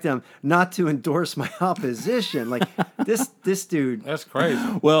expect them not to endorse my opposition. Like this dude. That's crazy.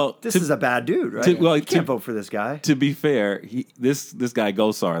 Well, this is a bad dude, right? You can't vote for this guy. To be fair, this guy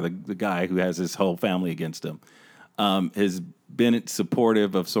Gosar, the guy who has his whole family against him, has been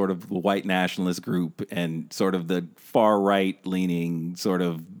supportive of sort of the white nationalist group and sort of the far right leaning, sort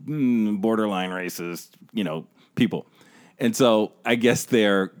of borderline racist, people. And so I guess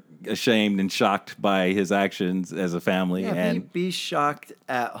they're ashamed and shocked by his actions as a family. Yeah, and be shocked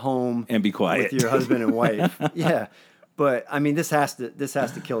at home and be quiet with your husband and wife. Yeah. But I mean, this has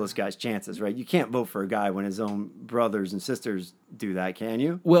to kill this guy's chances, right? You can't vote for a guy when his own brothers and sisters do that, can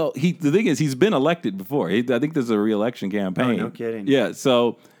you? Well, the thing is, he's been elected before. I think there's a re-election campaign. Oh, no kidding. Yeah,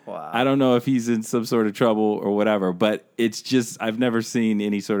 so wow. I don't know if he's in some sort of trouble or whatever, but it's just I've never seen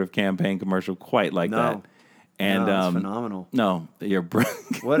any sort of campaign commercial quite like that. And it's phenomenal. No, your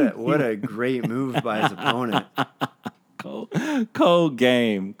what a great move by his opponent. Cold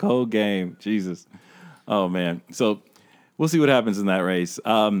game. Jesus. Oh man. So we'll see what happens in that race.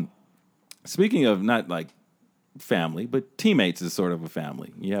 Speaking of not like family, but teammates is sort of a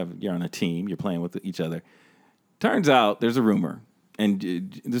family. You're on a team. You're playing with each other. Turns out there's a rumor,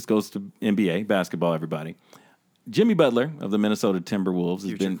 and this goes to NBA basketball. Everybody, Jimmy Butler of the Minnesota Timberwolves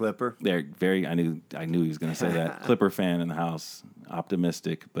has been Clipper. They're very. I knew he was going to say that. Clipper fan in the house,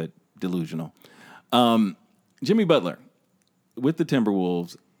 optimistic but delusional. Jimmy Butler with the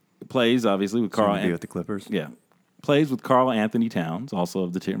Timberwolves plays obviously with Carl. With the Clippers. Yeah. Plays with Karl Anthony Towns, also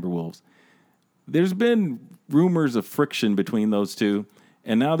of the Timberwolves. There's been rumors of friction between those two,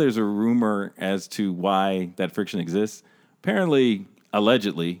 and now there's a rumor as to why that friction exists. Apparently,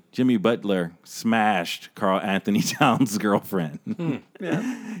 allegedly, Jimmy Butler smashed Karl Anthony Towns' girlfriend.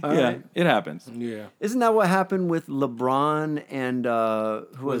 Yeah. All yeah, right. it happens. Yeah. Isn't that what happened with LeBron and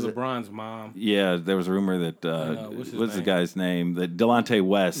who was it? LeBron's mom. Yeah, there was a rumor that what's the guy's name? That Delonte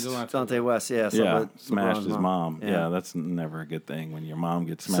West. Delonte West, yeah. Smashed his mom. Yeah. That's never a good thing when your mom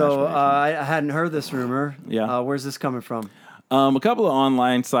gets smashed. So I hadn't heard this rumor. Yeah. Where's this coming from? A couple of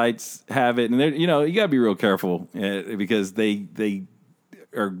online sites have it, and you got to be real careful because they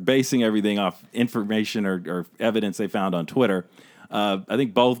are basing everything off information or evidence they found on Twitter. I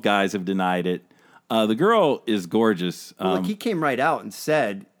think both guys have denied it. The girl is gorgeous. Well, like he came right out and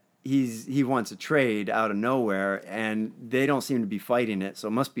said he wants a trade out of nowhere, and they don't seem to be fighting it. So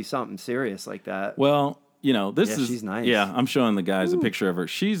it must be something serious like that. Well, she's nice. Yeah, I'm showing the guys a picture of her.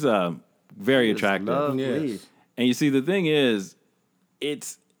 She's very attractive. Lovely. Yes. And you see, the thing is,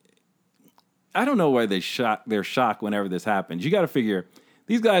 I don't know why they're shocked whenever this happens. You got to figure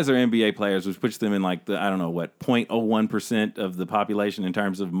these guys are NBA players, which puts them in like the 0.01% of the population in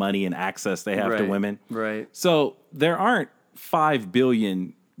terms of money and access they have to women. Right. So there aren't 5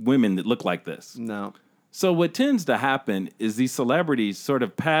 billion women that look like this. No. So what tends to happen is these celebrities sort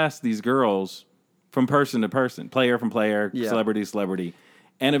of pass these girls from person to person, player from player, celebrity to celebrity,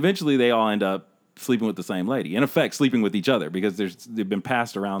 and eventually they all end up sleeping with the same lady. In effect, sleeping with each other because they've been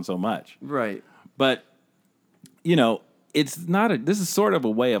passed around so much. Right. But it's not this is sort of a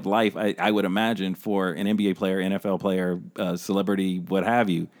way of life, I would imagine, for an NBA player, NFL player, celebrity, what have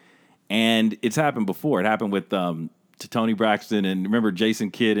you. And it's happened before. It happened with to Tony Braxton, and remember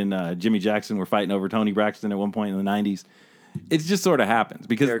Jason Kidd and Jimmy Jackson were fighting over Tony Braxton at one point in the 90s. It just sort of happens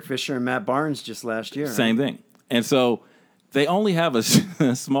because Derek Fisher and Matt Barnes just last year. Same thing. And so they only have a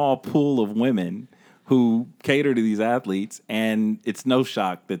small pool of women who cater to these athletes, and it's no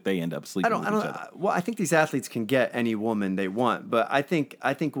shock that they end up sleeping with each other. Well, I think these athletes can get any woman they want, but I think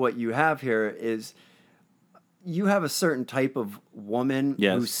what you have here is you have a certain type of woman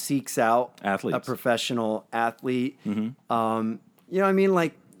who seeks out athletes, a professional athlete. Mm-hmm. You know what I mean?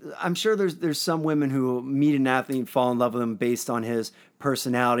 Like, I'm sure there's some women who meet an athlete and fall in love with him based on his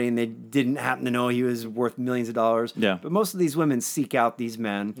personality, and they didn't happen to know he was worth millions of dollars. Yeah. But most of these women seek out these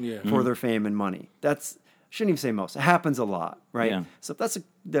men for their fame and money. Shouldn't even say most. It happens a lot, right? Yeah. So if that's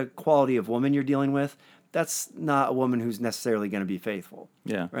the quality of woman you're dealing with, that's not a woman who's necessarily going to be faithful.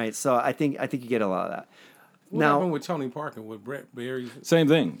 Yeah. Right. So I think you get a lot of that. What happened with Tony Parker with Brett Barry? Same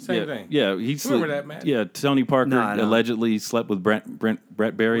thing. Same thing. Yeah, Remember that, Matt? Yeah, Tony Parker No. allegedly slept with Brett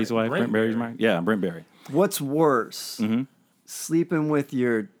Barry's wife. Brent Barry's wife. Yeah, Brent Barry. What's worse, sleeping with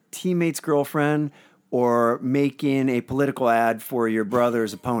your teammate's girlfriend or making a political ad for your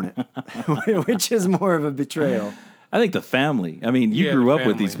brother's opponent? Which is more of a betrayal? I think the family. I mean, you grew up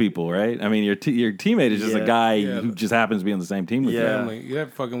with these people, right? I mean, your teammate is just a guy who just happens to be on the same team with you. Family. You're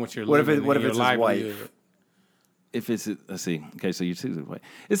fucking with your What if living and it's your his livelihood. wife? If it's, let's see. Okay, so you choose it.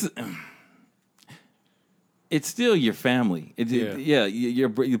 It's still your family. Your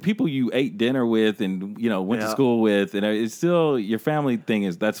people you ate dinner with and went to school with, and it's still your family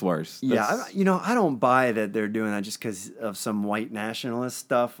thing. That's worse. I don't buy that they're doing that just because of some white nationalist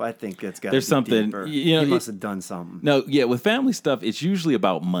stuff. I think it's got there's something. Deeper. He must have done something. No, with family stuff, it's usually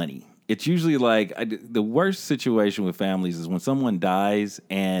about money. It's usually like the worst situation with families is when someone dies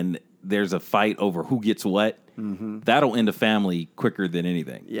and there's a fight over who gets what. Mm-hmm. That'll end a family quicker than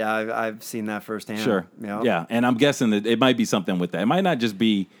anything. Yeah, I've seen that firsthand. Sure. Yep. Yeah, and I'm guessing that it might be something with that. It might not just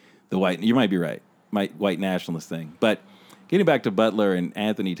be the white. You might be right. White nationalist thing. But getting back to Butler and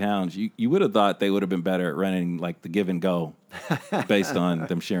Anthony Towns, you would have thought they would have been better at running like the give and go, based on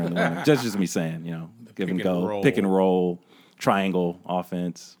them sharing the women. Just me saying, give and go, pick and roll, triangle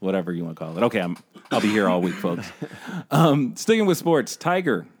offense, whatever you want to call it. Okay, I'll be here all week, folks. Sticking with sports,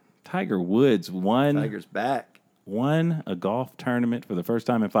 Tiger Woods won. Tiger's back. Won a golf tournament for the first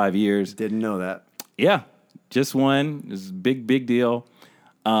time in 5 years. Didn't know that. Yeah, just won. It's a big deal.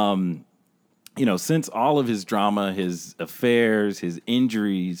 Since all of his drama, his affairs, his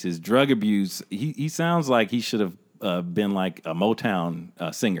injuries, his drug abuse, he sounds like he should have been like a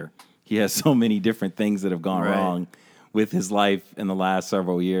Motown singer. He has so many different things that have gone wrong with his life in the last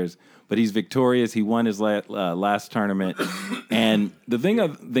several years. But he's victorious. He won his last tournament. And the thing I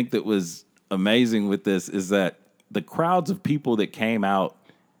think that was amazing with this is that the crowds of people that came out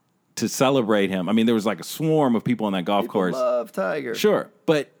to celebrate him. I mean, there was like a swarm of people on that golf course. Love Tiger. Sure.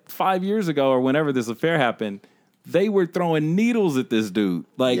 But 5 years ago or whenever this affair happened, they were throwing needles at this dude.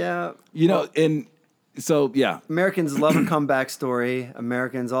 And so, yeah. Americans love a comeback story.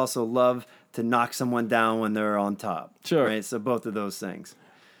 Americans also love to knock someone down when they're on top. Sure. Right? So both of those things.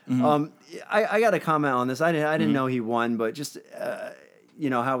 Mm-hmm. I got to comment on this. I didn't know he won, but just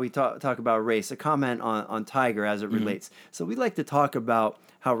how we talk about race. A comment on Tiger as it relates. So we like to talk about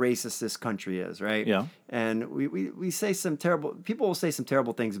how racist this country is, right? Yeah. And we say some terrible. People will say some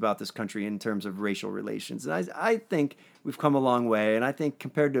terrible things about this country in terms of racial relations, and I think we've come a long way. And I think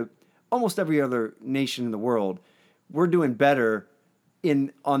compared to almost every other nation in the world, we're doing better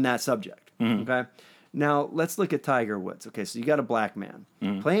on that subject. Okay. Now, let's look at Tiger Woods. Okay, so you got a black man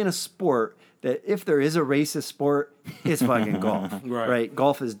playing a sport that, if there is a racist sport, it's fucking golf. Right?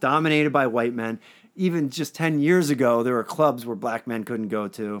 Golf is dominated by white men. even just 10 years ago, there were clubs where black men couldn't go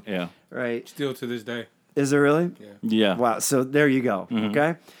to. Yeah. Right. Still to this day. Is there really? Yeah. Wow. So there you go.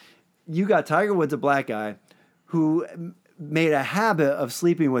 Okay. You got Tiger Woods, a black guy, who made a habit of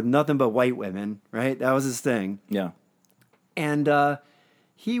sleeping with nothing but white women. Right. That was his thing. Yeah. And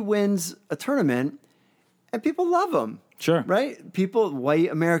he wins a tournament, and people love him. Sure. Right? People,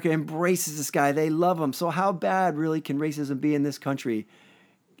 white America embraces this guy. They love him. So how bad really can racism be in this country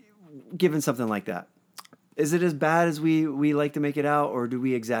given something like that? Is it as bad as we like to make it out, or do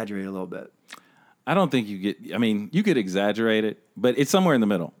we exaggerate a little bit? I don't think you could exaggerate it, but it's somewhere in the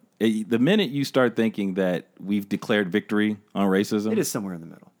middle. The minute you start thinking that we've declared victory on racism, It is somewhere in the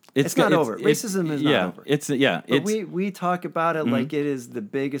middle. It's not over. Racism is not over. But we talk about it like it is the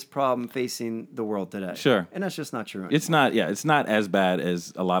biggest problem facing the world today. Sure. And that's just not true anymore. It's not. Yeah, it's not as bad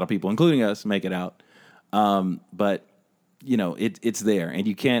as a lot of people, including us, make it out. But it's there, and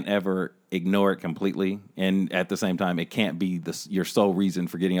you can't ever ignore it completely. And at the same time, it can't be your sole reason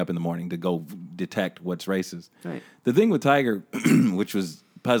for getting up in the morning to go detect what's racist. Right. The thing with Tiger, which was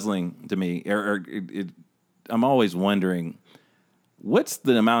puzzling to me, I'm always wondering, what's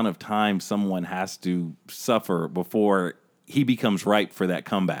the amount of time someone has to suffer before he becomes ripe for that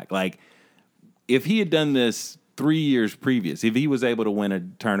comeback? Like, if he had done this 3 years previous, if he was able to win a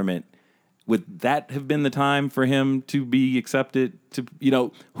tournament, would that have been the time for him to be accepted?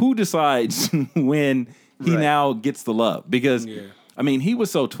 Who decides when he now gets the love? Because, he was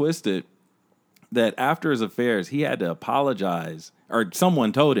so twisted that after his affairs, he had to apologize, or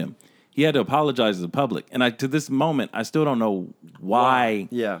someone told him, he had to apologize to the public. And to this moment, I still don't know why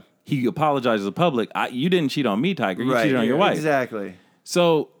he apologized to the public. You didn't cheat on me, Tiger. You cheated on your wife. Exactly.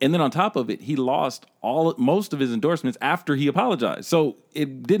 So, and then on top of it, he lost most of his endorsements after he apologized. So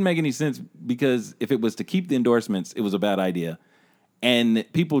it didn't make any sense, because if it was to keep the endorsements, it was a bad idea. And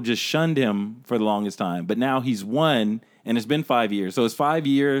people just shunned him for the longest time. But now he's won, and it's been 5 years. So is 5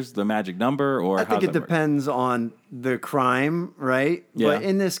 years the magic number, or I think it depends on the crime, right? Yeah. But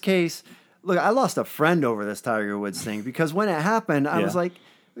in this case, look, I lost a friend over this Tiger Woods thing, because when it happened, I was like,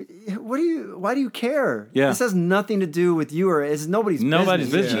 why do you care? Yeah. This has nothing to do with you, or it's nobody's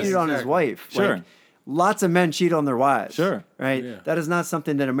business. He cheated on his wife. Sure. Like, lots of men cheat on their wives. Sure. Right? Yeah. That is not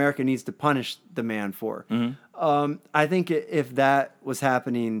something that America needs to punish the man for. I think if that was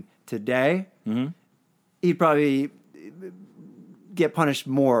happening today, he'd probably get punished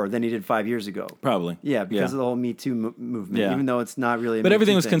more than he did 5 years ago. Probably. Yeah, because of the whole Me Too movement, Yeah. even though it's not really a But Me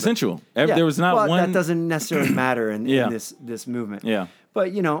everything Too was thing, consensual. but- There was not well, one. that doesn't necessarily matter in this movement. Yeah.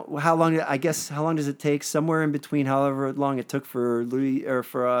 But how long does it take? Somewhere in between, however long it took for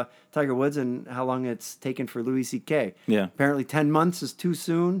Tiger Woods and how long it's taken for Louis C.K. Yeah. Apparently 10 months is too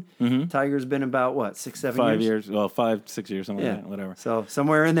soon. Tiger's been about what, 6-7 years? 5 years. Well, 5-6 years, something like that, whatever. So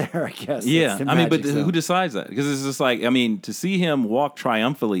somewhere in there, I guess. Yeah, It's the but magic who zone. decides that? Because it's just like, to see him walk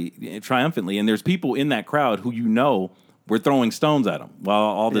triumphantly, and there's people in that crowd who were throwing stones at him while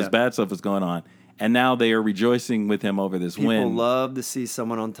all this bad stuff was going on, and now they are rejoicing with him over this People win. love to see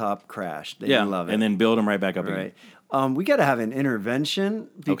someone on top crash. They love it. and then build him right back up again. Right. We got to have an intervention,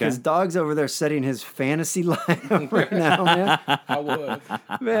 because Dog's over there setting his fantasy lineup right now, man. I was.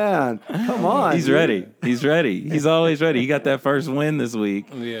 Man, come on. He's dude. ready. He's ready. He's always ready. He got that first win this week.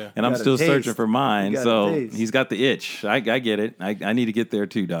 Yeah. And I'm Got a still searching taste. for mine. You got a So taste. he's got the itch. I get it. I need to get there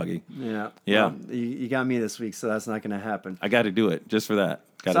too, doggy. Yeah. Yeah. Well, you got me this week, so that's not going to happen. I got to do it just for that.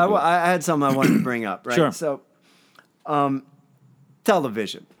 Gotta So do it. I had something I wanted to bring up, right? Sure. So,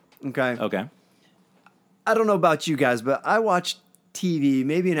 television, okay? Okay. I don't know about you guys, but I watch TV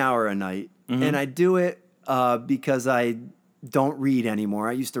maybe an hour a night, Mm-hmm. and I do it because I don't read anymore.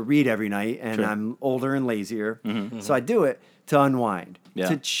 I used to read every night, and Sure. I'm older and lazier, so I do it to unwind, Yeah.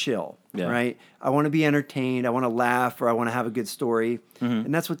 to chill, Yeah. right? I want to be entertained, I want to laugh, or I want to have a good story,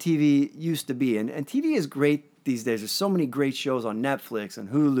 and that's what TV used to be. And TV is great these days. There's so many great shows on Netflix and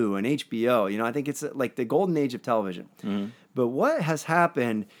Hulu and HBO. I think it's like the golden age of television. But what has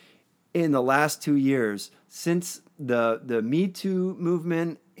happened in the last 2 years since the Me Too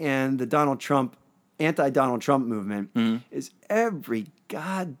movement and the anti-Donald Trump movement is every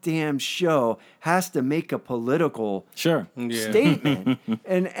goddamn show has to make a political Sure. statement.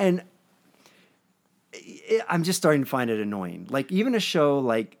 and I'm just starting to find it annoying. Like even a show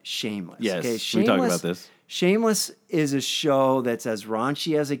like Shameless. Yes, okay? we talked about this. Shameless is a show that's as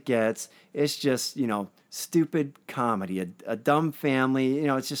raunchy as it gets. It's just, stupid comedy, a dumb family.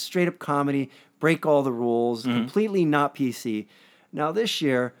 It's just straight up comedy, break all the rules, completely not PC. Now this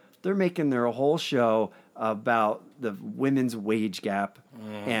year, they're making their whole show about the women's wage gap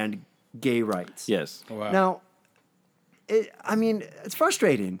and gay rights. Yes. Wow. Now, it's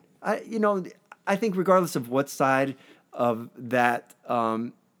frustrating. I think regardless of what side of that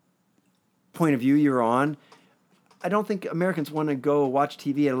point of view you're on, I don't think Americans want to go watch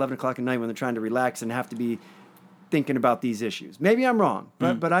TV at 11 o'clock at night when they're trying to relax and have to be thinking about these issues. Maybe I'm wrong,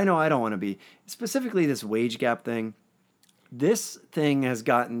 but I know I don't want to be. Specifically, this wage gap thing. This thing has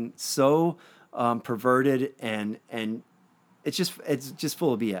gotten so perverted and it's just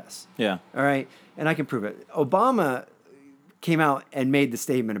full of BS. Yeah. All right, and I can prove it. Obama came out and made the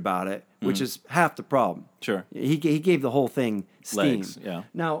statement about it, which is half the problem. Sure. He gave the whole thing steam. Legs, yeah.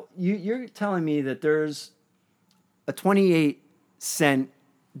 Now you're telling me that there's a 28-cent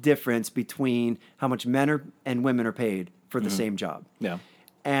difference between how much men and women are paid for the same job. Yeah.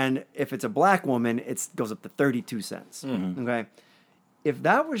 And if it's a black woman, it goes up to 32 cents. Okay. If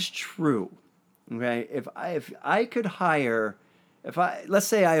that was true, okay, if I could hire, let's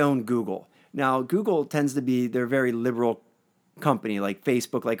say I own Google. Now, Google tends to be, they're a very liberal company, like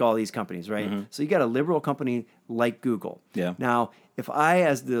Facebook, like all these companies, right? So you got a liberal company like Google. Yeah. Now, if I,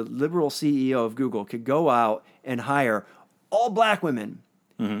 as the liberal CEO of Google, could go out and hire all black women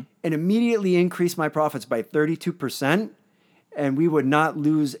and immediately increase my profits by 32%, and we would not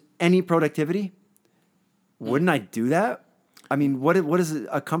lose any productivity, wouldn't I do that? I mean, what does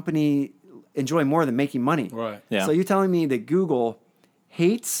a company enjoy more than making money? Right. Yeah. So you're telling me that Google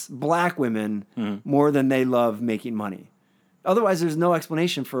hates black women more than they love making money. Otherwise, there's no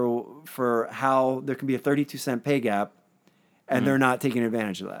explanation for how there can be a 32-cent pay gap and they're not taking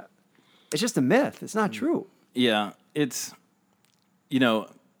advantage of that. It's just a myth. It's not true. Yeah, it's,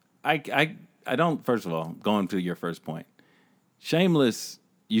 I don't, first of all, going to your first point, Shameless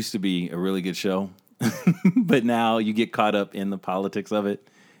used to be a really good show, but now you get caught up in the politics of it,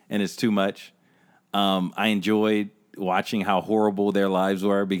 and it's too much. I enjoyed watching how horrible their lives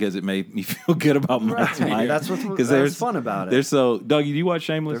were because it made me feel good about my life. That's what's fun about it. They're so, Dougie, do you watch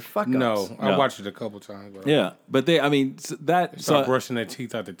Shameless? They're fuck ups. No, I watched it a couple times. But Yeah, but start brushing their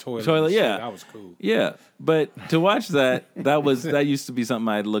teeth out the toilet. yeah, that was cool. Yeah, but to watch that used to be something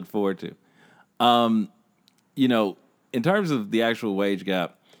I'd look forward to. In terms of the actual wage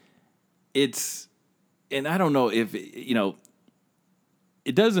gap, and I don't know if it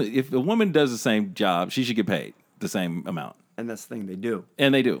doesn't. If a woman does the same job, she should get paid the same amount. And that's the thing, they do.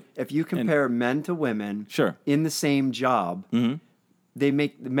 And they do. If you compare men to women Sure. in the same job, men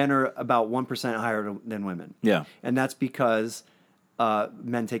are about 1% higher than women. Yeah. And that's because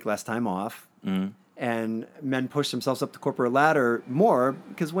men take less time off. And men push themselves up the corporate ladder more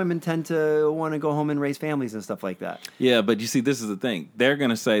because women tend to want to go home and raise families and stuff like that. Yeah, but you see, this is the thing. They're going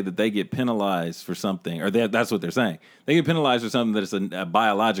to say that they get penalized for something, or that's what they're saying. They get penalized for something that is a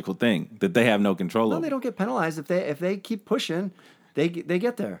biological thing that they have no control over. No, they don't get penalized. If they keep pushing, they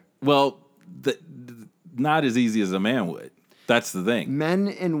get there. Well, not as easy as a man would. That's the thing. Men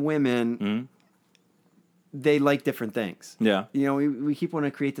and women, they like different things. Yeah. We keep wanting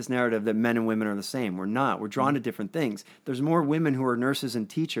to create this narrative that men and women are the same. We're not. We're drawn to different things. There's more women who are nurses and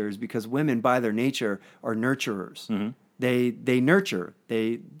teachers because women, by their nature, are nurturers. They nurture.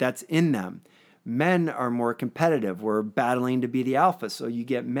 That's in them. Men are more competitive. We're battling to be the alpha. So you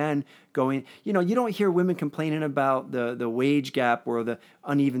get men going. You don't hear women complaining about the wage gap or the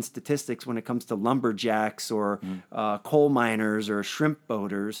uneven statistics when it comes to lumberjacks or coal miners or shrimp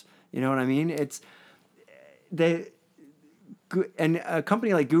boaters. You know what I mean? And a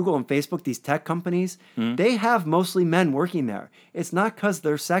company like Google and Facebook, these tech companies, they have mostly men working there. It's not because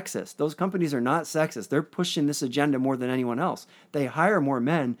they're sexist. Those companies are not sexist. They're pushing this agenda more than anyone else. They hire more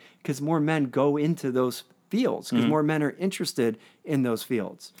men because more men go into those fields, because more men are interested in those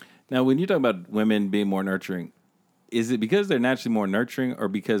fields. Now, when you talk about women being more nurturing, is it because they're naturally more nurturing or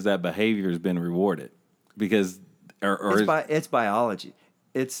because that behavior has been rewarded? Because it's biology.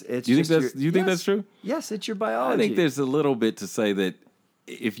 It's. Do you think that's true? Yes, it's your biology. I think there's a little bit to say that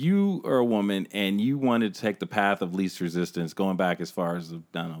if you are a woman and you wanted to take the path of least resistance, going back as far as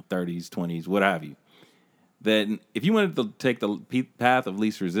 30s, 20s, what have you, then if you wanted to take the path of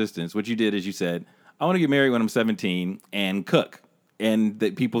least resistance, what you did is you said, "I want to get married when I'm 17 and cook." And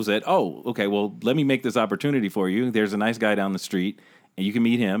that people said, "Oh, okay, well, let me make this opportunity for you. There's a nice guy down the street, and you can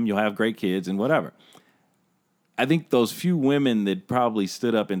meet him. You'll have great kids and whatever." I think those few women that probably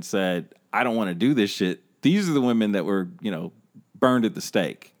stood up and said, "I don't want to do this shit," these are the women that were, burned at the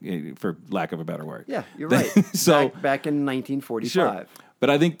stake, for lack of a better word. Yeah, you're right. So back in 1945. Sure. But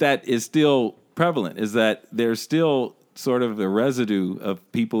I think that is still prevalent, is that there's still sort of a residue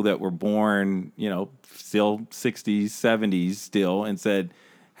of people that were born, still 60s, 70s still, and said,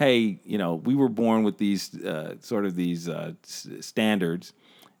 "Hey, we were born with these standards.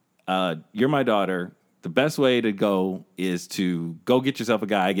 You're my daughter. The best way to go is to go get yourself a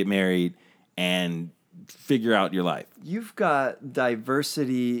guy, get married, and figure out your life. You've got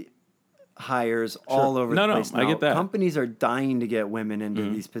diversity hires all over the place now. I get that. Companies are dying to get women into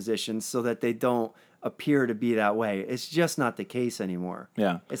these positions so that they don't appear to be that way. It's just not the case anymore.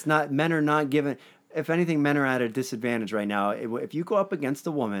 Yeah. It's not, men are not given, if anything, men are at a disadvantage right now. If you go up against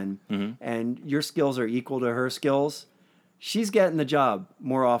a woman and your skills are equal to her skills, she's getting the job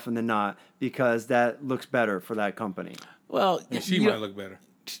more often than not because that looks better for that company. Well, And she might look better.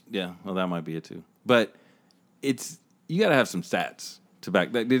 Yeah, well, that might be it too. But you got to have some stats to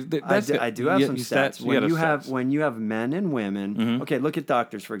back that. I do have some stats. When you have stats. when you have men and women, okay, look at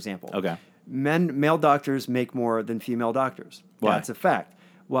doctors for example. Okay. Male doctors make more than female doctors. Why? That's a fact.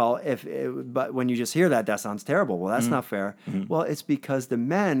 Well, but when you just hear that sounds terrible. Well, that's not fair. Well, it's because the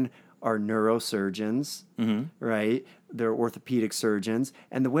men are neurosurgeons, right? They're orthopedic surgeons,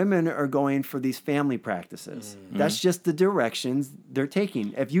 and the women are going for these family practices. That's just the directions they're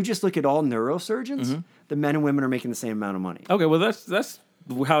taking. If you just look at all neurosurgeons, the men and women are making the same amount of money. Okay, well that's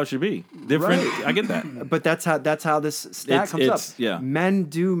how it should be. Different. Right. I get that. But that's how this stat comes up. Yeah. Men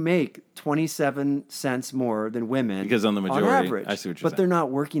do make 27 cents more than women Because on the majority, on average. I see what you're but saying. they're not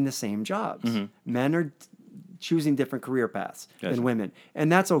working the same jobs. Men are choosing different career paths Gotcha. than women, and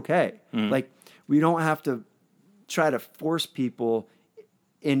that's okay. Like we don't have to try to force people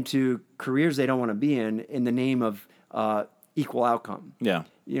into careers they don't want to be in the name of equal outcome. Yeah.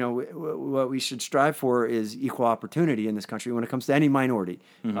 You know, what we should strive for is equal opportunity in this country when it comes to any minority,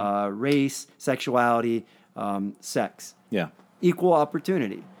 race, sexuality, sex. Yeah. Equal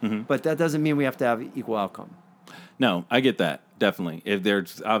opportunity. But that doesn't mean we have to have equal outcome. No, I get that. Definitely. If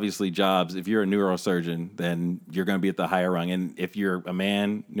there's obviously jobs, if you're a neurosurgeon, then you're going to be at the higher rung. And if you're a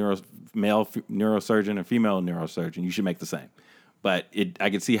male neurosurgeon or female neurosurgeon, you should make the same. But I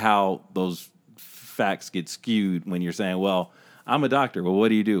can see how those facts get skewed when you're saying, well, I'm a doctor. Well, what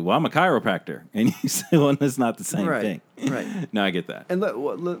do you do? Well, I'm a chiropractor. And you say, well, that's not the same thing. Right. No, I get that. And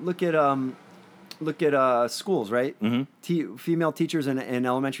look at schools, right? Female teachers in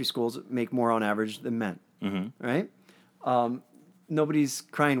elementary schools make more on average than men, right? Nobody's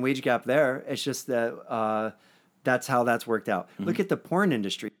crying wage gap there. It's just that that's how that's worked out. Look at the porn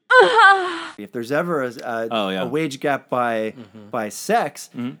industry. If there's ever a wage gap by sex,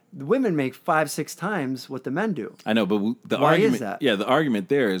 the women make 5-6 times what the men do. I know, but the Why argument, is that? Yeah, the argument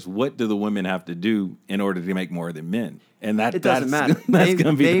there is, what do the women have to do in order to make more than men? And It doesn't matter. That's going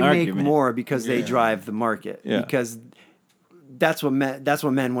to be they the make argument. more because they drive the market. Yeah. Because that's what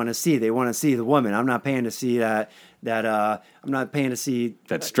men want to see. They want to see the woman. I'm not paying to see that I'm not paying to see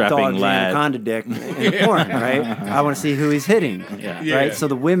That strapping dog's lad. anaconda dick in the porn, right? I want to see who he's hitting, right? So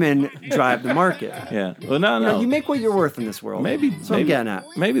the women drive the market. Yeah. Well, no. You know, you make what you're worth in this world. That's what I'm getting at.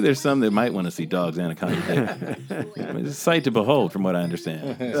 Maybe there's some that might want to see dogs anaconda dick. I mean, it's a sight to behold, from what I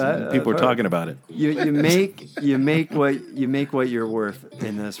understand. People are talking about it. You make what you're worth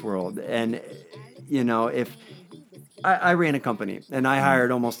in this world, and you know if I ran a company and I hired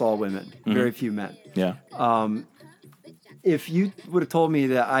almost all women, very few men. Yeah. If you would have told me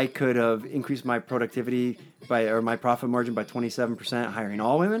that I could have increased my productivity or my profit margin by 27% hiring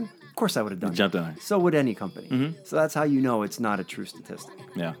all women, of course I would have done Jumped it. on it. So would any company. So that's how you know it's not a true statistic.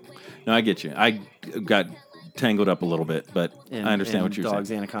 Yeah. No, I get you. I got tangled up a little bit, but I understand what you're saying.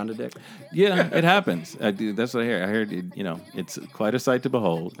 Dog's anaconda dick. Yeah, it happens. I do. That's what I hear. I heard, it's quite a sight to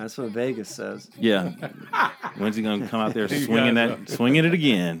behold. That's what Vegas says. Yeah. When's he going to come out there swinging it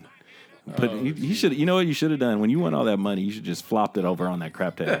again? But you should. You know what you should have done when you won all that money? You should just flopped it over on that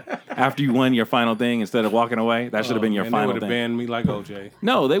crap table after you won your final thing instead of walking away. That should have been your final They would thing. have banned me like OJ.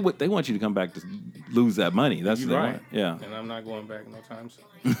 No, they want you to come back to lose that money. That's You're what they right. want. Yeah. And I'm not going back no time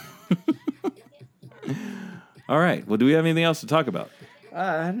soon. All right. Well, do we have anything else to talk about?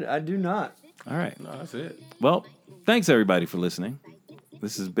 I do not. All right. No, that's it. Well, thanks everybody for listening.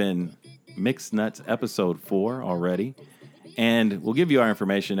 This has been Mixed Nuts episode 4 already. And we'll give you our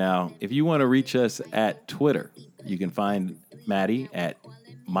information now. If you want to reach us at Twitter, you can find Maddie at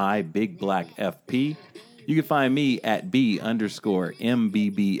MyBigBlackFP. You can find me at B_MBBFP,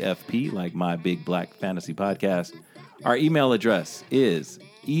 like My Big Black Fantasy Podcast. Our email address is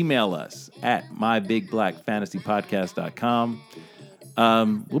email us at mybigblackfantasypodcast.com.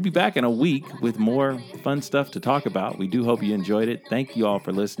 We'll be back in a week with more fun stuff to talk about. We do hope you enjoyed it. Thank you all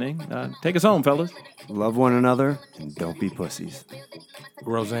for listening. Take us home, fellas. Love one another and don't be pussies.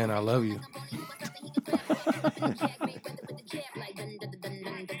 Roseanne, I love you.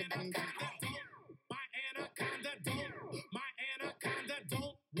 My anaconda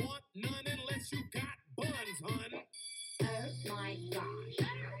don't want none unless you got buns, hun. Oh my gosh.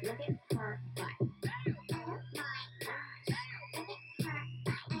 Look at her butt. Oh my gosh. Look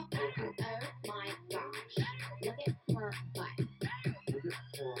at her butt. Oh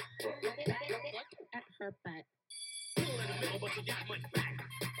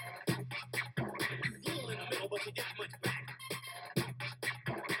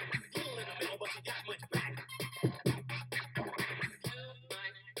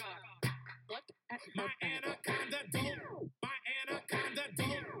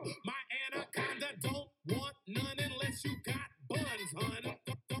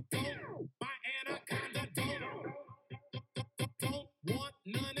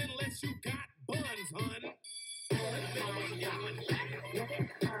Look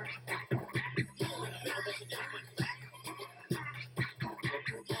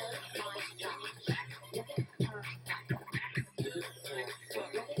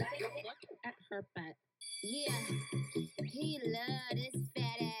at her butt. Yeah, he love this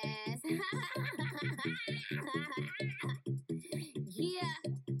fat ass. Yeah,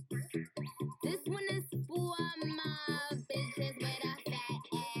 this one is for my bitches with a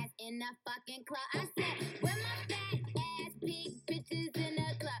fat ass in the fucking club. I said, where my fat ass big bitches in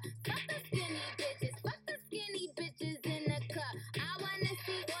the club? Fuck the skinny bitches, fuck the skinny bitches in the club. I wanna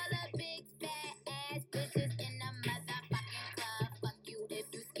see all the big fat ass bitches in the motherfucking club. Fuck you if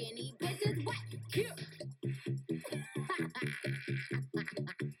you skinny bitches. What? Cute.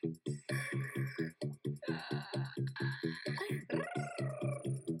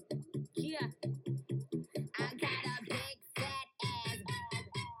 Yeah.